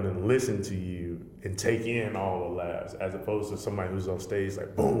sit down and listen to you and take in all the laughs, as opposed to somebody who's on stage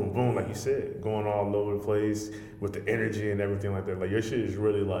like boom, boom, like you said, going all over the place with the energy and everything like that. Like your shit is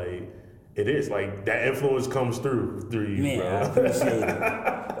really like, it is like that influence comes through you, man, bro. I appreciate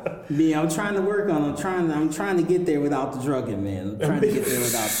it. Yeah, I'm trying to work on. I'm trying to get there without the drugging, man. I'm trying to get there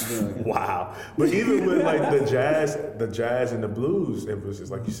without the drugging. Wow. But even with like the jazz and the blues emphasis,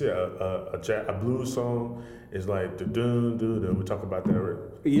 like you said, a blues song is like dun dun dun. We talk about that, right?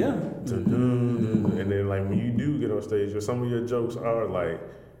 Yeah. Dun, dun, and then like when you do get on stage, some of your jokes are like,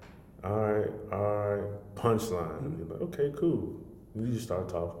 all right, punchline. You're like, okay, cool. And you just start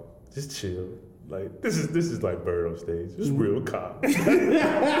talking, just chill. Like this is like Bird on stage. Just real cop. He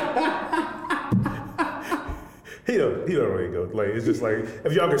don't really go. Like it's just like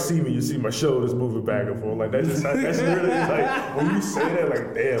if y'all can see me, you see my shoulders moving back and forth. Like that's really like when you say that,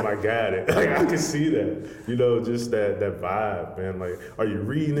 like damn, I got it. Like I can see that. You know, just that vibe, man. Like, are you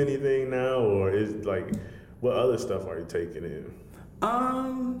reading anything now, or is like what other stuff are you taking in?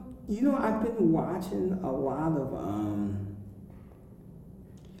 You know, I've been watching a lot of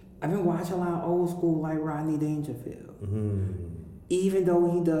old school like Rodney Dangerfield. Mm-hmm. Even though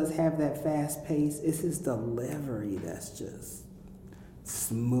he does have that fast pace, it's his delivery that's just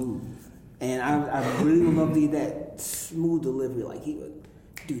smooth. And I really would love to get that smooth delivery. Like he would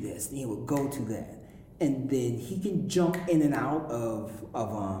do this, and he would go to that, and then he can jump in and out of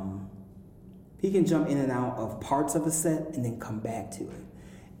parts of a set and then come back to it.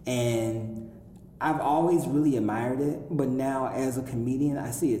 And I've always really admired it, but now as a comedian,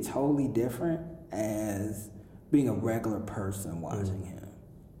 I see it totally different as being a regular person watching him.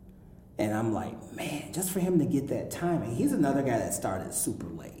 And I'm like, man, just for him to get that timing. He's another guy that started super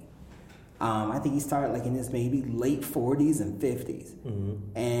late. I think he started like in his maybe late 40s and 50s.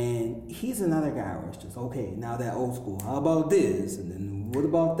 Mm-hmm. And he's another guy where it's just, okay, now that old school, how about this? And then what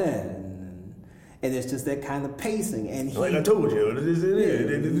about that? And it's just that kind of pacing. And like I told you, it is.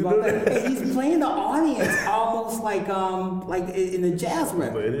 And he's playing the audience almost like in a jazz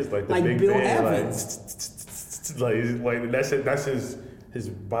record. It is like the like big Bill band, Evans. Like that's his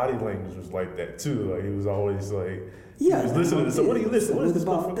body language was like that too. Like he was always like he was listening to. So what do you listen? What is this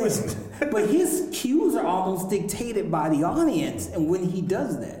about this? But his cues are almost dictated by the audience, and when he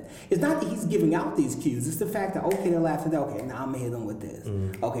does that, it's not that he's giving out these cues. It's the fact that okay, they're laughing. Okay, now I'm gonna hit them with this.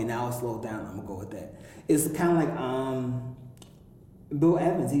 Mm-hmm. Okay, now I'll slow down. I'm gonna go with that. It's kind of like Bill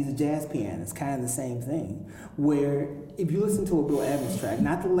Evans. He's a jazz pianist. Kind of the same thing. Where if you listen to a Bill Evans track,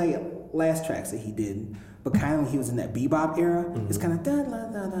 not the last tracks that he did, but kind of when he was in that bebop era, mm-hmm. It's kind of da la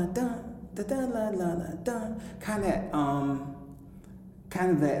la la da da da la la la da, kind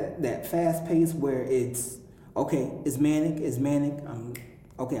of that fast pace where it's okay, it's manic. I'm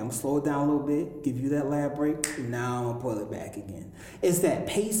gonna slow it down a little bit, give you that lab break, and now I'm gonna pull it back again. It's that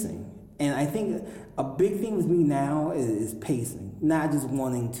pacing, and I think a big thing with me now is pacing, not just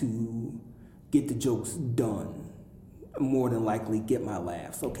wanting to get the jokes done. More than likely get my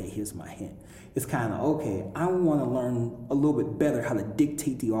laughs. Okay, here's my hint. It's kind of, okay, I want to learn a little bit better how to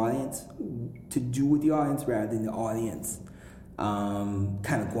dictate the audience, to do with the audience rather than the audience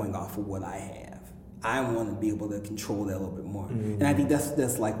kind of going off of what I have. I want to be able to control that a little bit more. Mm-hmm. And I think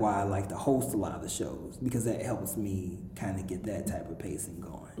that's like why I like to host a lot of the shows, because that helps me kind of get that type of pacing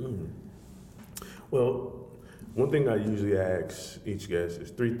going. Mm-hmm. Well, one thing I usually ask each guest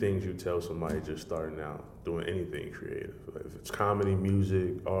is 3 things you tell somebody just starting out doing anything creative. If it's comedy,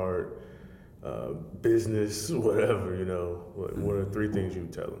 music, art, business, whatever, you know. What are 3 things you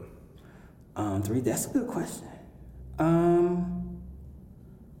tell them? 3, that's a good question.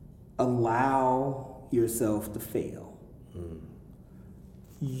 Allow yourself to fail. Mm.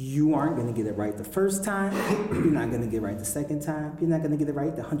 You aren't going to get it right the first time. You're not going to get it right the second time. You're not going to get it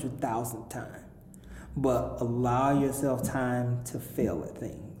right the 100,000th time. But allow yourself time to fail at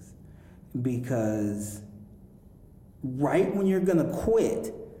things, because right when you're gonna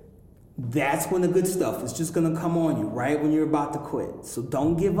quit, that's when the good stuff is just gonna come on you, right when you're about to quit. So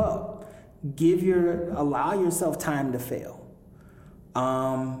don't give up. Allow yourself time to fail.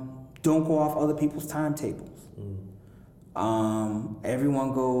 Don't go off other people's timetables.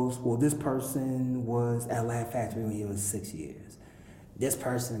 Everyone goes, well, this person was at Laugh Factory when he was 6 years. This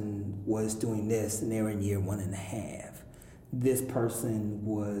person was doing this and they were in year 1.5. This person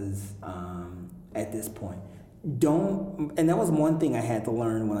was at this point. And that was one thing I had to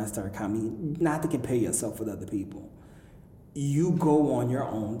learn when I started comedy, not to compare yourself with other people. You go on your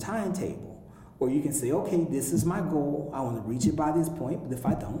own timetable. Or you can say, okay, this is my goal. I want to reach it by this point, but if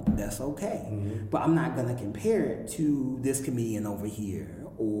I don't, that's okay. Mm-hmm. But I'm not going to compare it to this comedian over here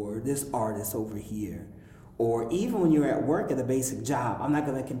or this artist over here. Or even when you're at work at a basic job, I'm not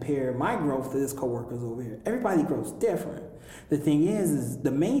going to compare my growth to this coworker's over here. Everybody grows different.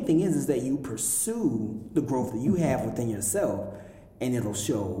 The main thing is that you pursue the growth that you have within yourself, and it'll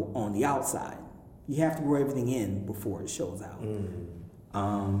show on the outside. You have to grow everything in before it shows out.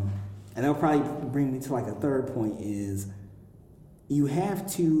 And that'll probably bring me to like a third point is you have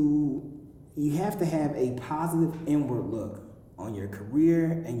to have a positive inward look on your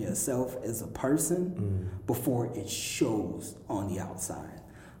career and yourself as a person before it shows on the outside.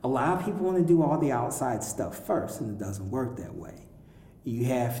 A lot of people want to do all the outside stuff first, and it doesn't work that way. You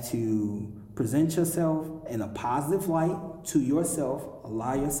have to present yourself in a positive light to yourself,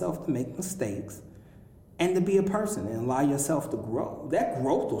 allow yourself to make mistakes, and to be a person and allow yourself to grow. That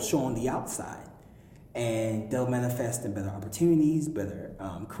growth will show on the outside, and they'll manifest in better opportunities, better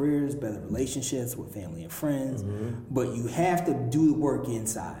careers, better relationships with family and friends. But you have to do the work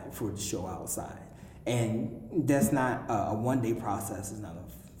inside for it to show outside. And that's not a one-day process. It's not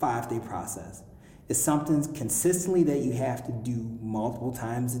a 5-day process. It's something consistently that you have to do multiple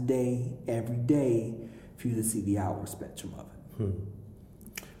times a day, every day, for you to see the outward spectrum of it.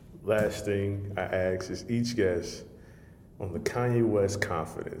 Last thing I ask is each guest on the Kanye West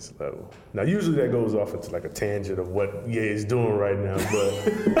confidence level. Now, usually that goes off into like a tangent of what Ye is doing right now, but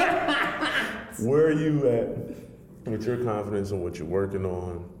where are you at with your confidence on what you're working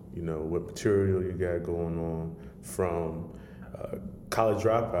on? You know, what material you got going on from College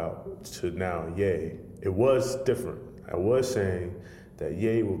Dropout to now Ye. It was different. I was saying that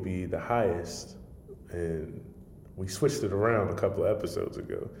Ye will be the highest, and we switched it around a couple of episodes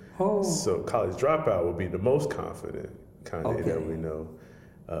ago. Oh. So College Dropout will be the most confident Kanye that we know.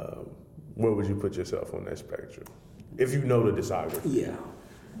 Where would you put yourself on that spectrum? If you know the discography. Yeah.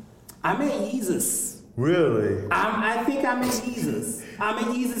 I'm at Yeezus. Really? I think I'm at Yeezus. I'm at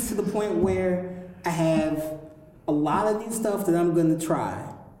Yeezus to the point where I have a lot of new stuff that I'm going to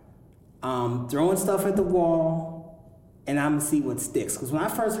try. Throwing stuff at the wall, and I'm going to see what sticks. Because when I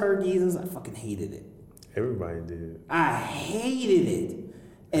first heard Yeezus, I fucking hated it. Everybody did. I hated it.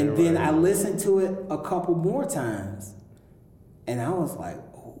 And then I listened to it a couple more times, and I was like,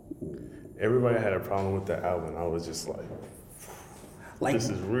 oh. Everybody had a problem with that album. I was just like this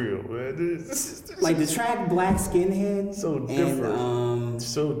is real, man. Like the track Black Skinhead. So different. And,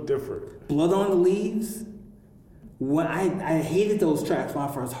 so different. Blood on the Leaves. When I hated those tracks when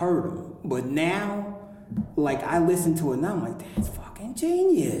I first heard them. But now, like, I listen to it and I'm like, that's fucking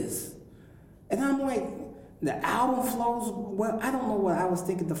genius. And I'm like, the album flows well. I don't know what I was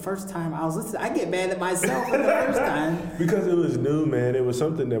thinking the first time I was listening. I get mad at myself the first time. Because it was new, man. It was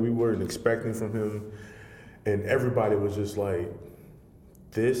something that we weren't expecting from him. And everybody was just like,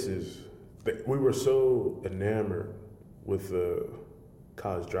 we were so enamored with the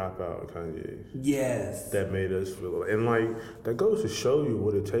College Dropout Kanye. Yes. That made us feel, and like, that goes to show you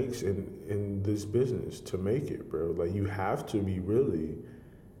what it takes in this business to make it, bro. Like, you have to be really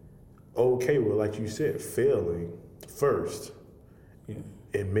okay with, like you said, failing first. Yeah.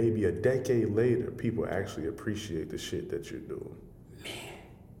 And maybe a decade later, people actually appreciate the shit that you're doing. Man.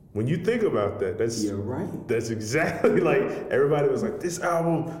 When you think about that, you're right. That's exactly like, everybody was like, this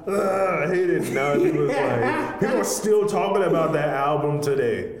album, I hate it. Now people are still talking about that album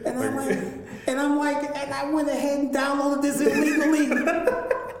today. And I'm like, and I went ahead and downloaded this illegally.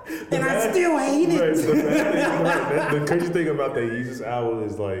 And I still hate it. The crazy thing about that Yeezus album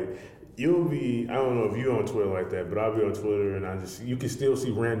is like, you'll be, I don't know if you're on Twitter like that, but I'll be on Twitter and you can still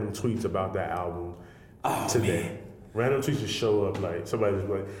see random tweets about that album today. Man. Random tweets just show up, like, somebody just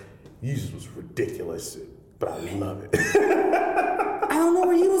like, Yeezus was ridiculous, but I love it. I don't know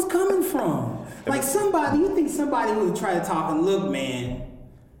where he was coming from. Like, you think somebody would try to talk and look, man,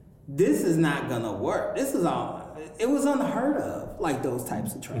 this is not gonna work. It was unheard of, like, those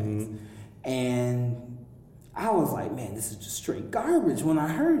types of tracks. Mm-hmm. And I was like, man, this is just straight garbage when I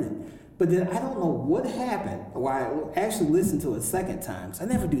heard it. But then I don't know what happened, why I actually listened to it a second time. So I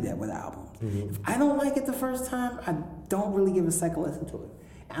never do that with albums. Mm-hmm. If I don't like it the first time, I don't really give a second listen to it.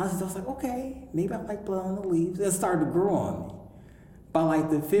 And I was like, okay, maybe I like Blood on the Leaves. It started to grow on me. By like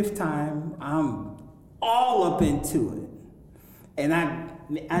the 5th time, I'm all up into it. And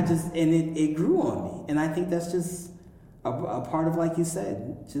it grew on me. And I think that's just a part of, like you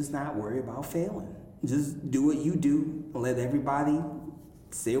said, just not worry about failing. Just do what you do and let everybody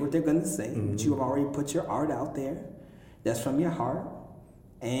say what they're going to say. Mm-hmm. But you have already put your art out there. That's from your heart.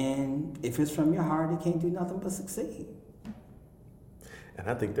 And if it's from your heart, it can't do nothing but succeed. And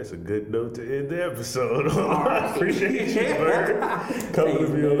I think that's a good note to end the episode. I appreciate you, Bert, coming to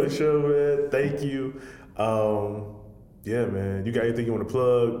be on the show, man. Thank you. Yeah, man. You got anything you want to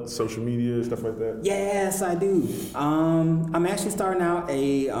plug? Social media, stuff like that? Yes, I do. I'm actually starting out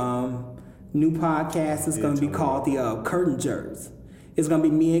a new podcast. It's going to be called the Curtain Jerks. It's going to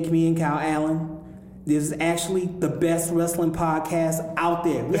be me and comedian Kyle Allen. This is actually the best wrestling podcast out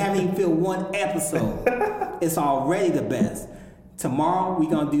there. We haven't even filmed one episode. It's already the best. Tomorrow we're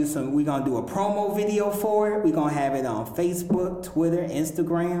gonna do a promo video for it. We're gonna have it on Facebook, Twitter,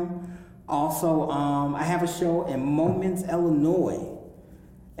 Instagram. Also, I have a show in Moments, Illinois,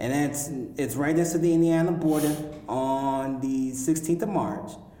 and it's right next to the Indiana border on the 16th of March.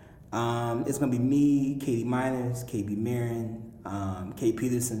 It's gonna be me, Katie Miners, KB Marin, Kate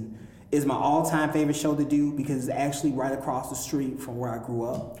Peterson. It's my all-time favorite show to do because it's actually right across the street from where I grew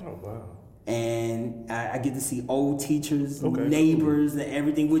up. Oh, wow. And I get to see old teachers, neighbors, and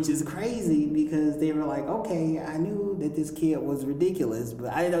everything, which is crazy because they were like, okay, I knew that this kid was ridiculous,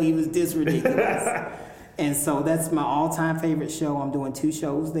 but I didn't know he was this ridiculous. And so that's my all-time favorite show. I'm doing 2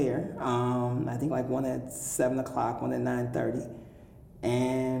 shows there. I think like one at 7 o'clock, one at 9:30.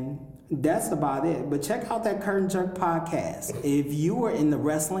 And that's about it. But check out that Curtain Jerk podcast. If you are into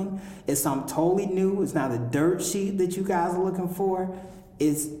wrestling, it's something totally new. It's not a dirt sheet that you guys are looking for.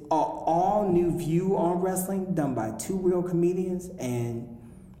 It's an all-new view on wrestling done by 2 real comedians. And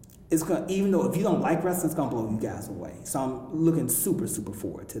it's gonna, even though if you don't like wrestling, it's going to blow you guys away. So I'm looking super, super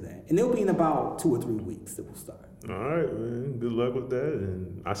forward to that. And it'll be in about 2 or 3 weeks that we'll start. All right, man. Good luck with that,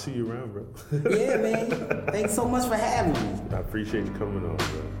 and I'll see you around, bro. Yeah, man. Thanks so much for having me. I appreciate you coming on,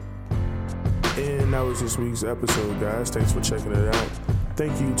 bro. And that was this week's episode, guys. Thanks for checking it out.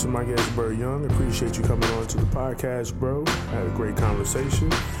 Thank you to my guest, Burt Young. Appreciate you coming on to the podcast, bro. Had a great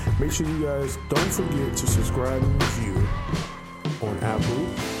conversation. Make sure you guys don't forget to subscribe and review on Apple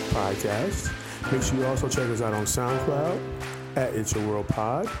Podcasts. Make sure you also check us out on SoundCloud at It's Your World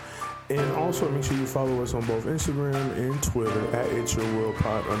Pod. And also make sure you follow us on both Instagram and Twitter at It's Your World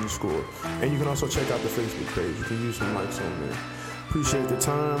Pod _. And you can also check out the Facebook page. You can use some likes on there. Appreciate the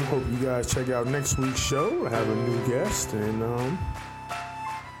time. Hope you guys check out next week's show. I have a new guest. And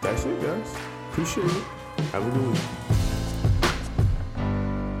that's it, guys. Appreciate it. Have a good week.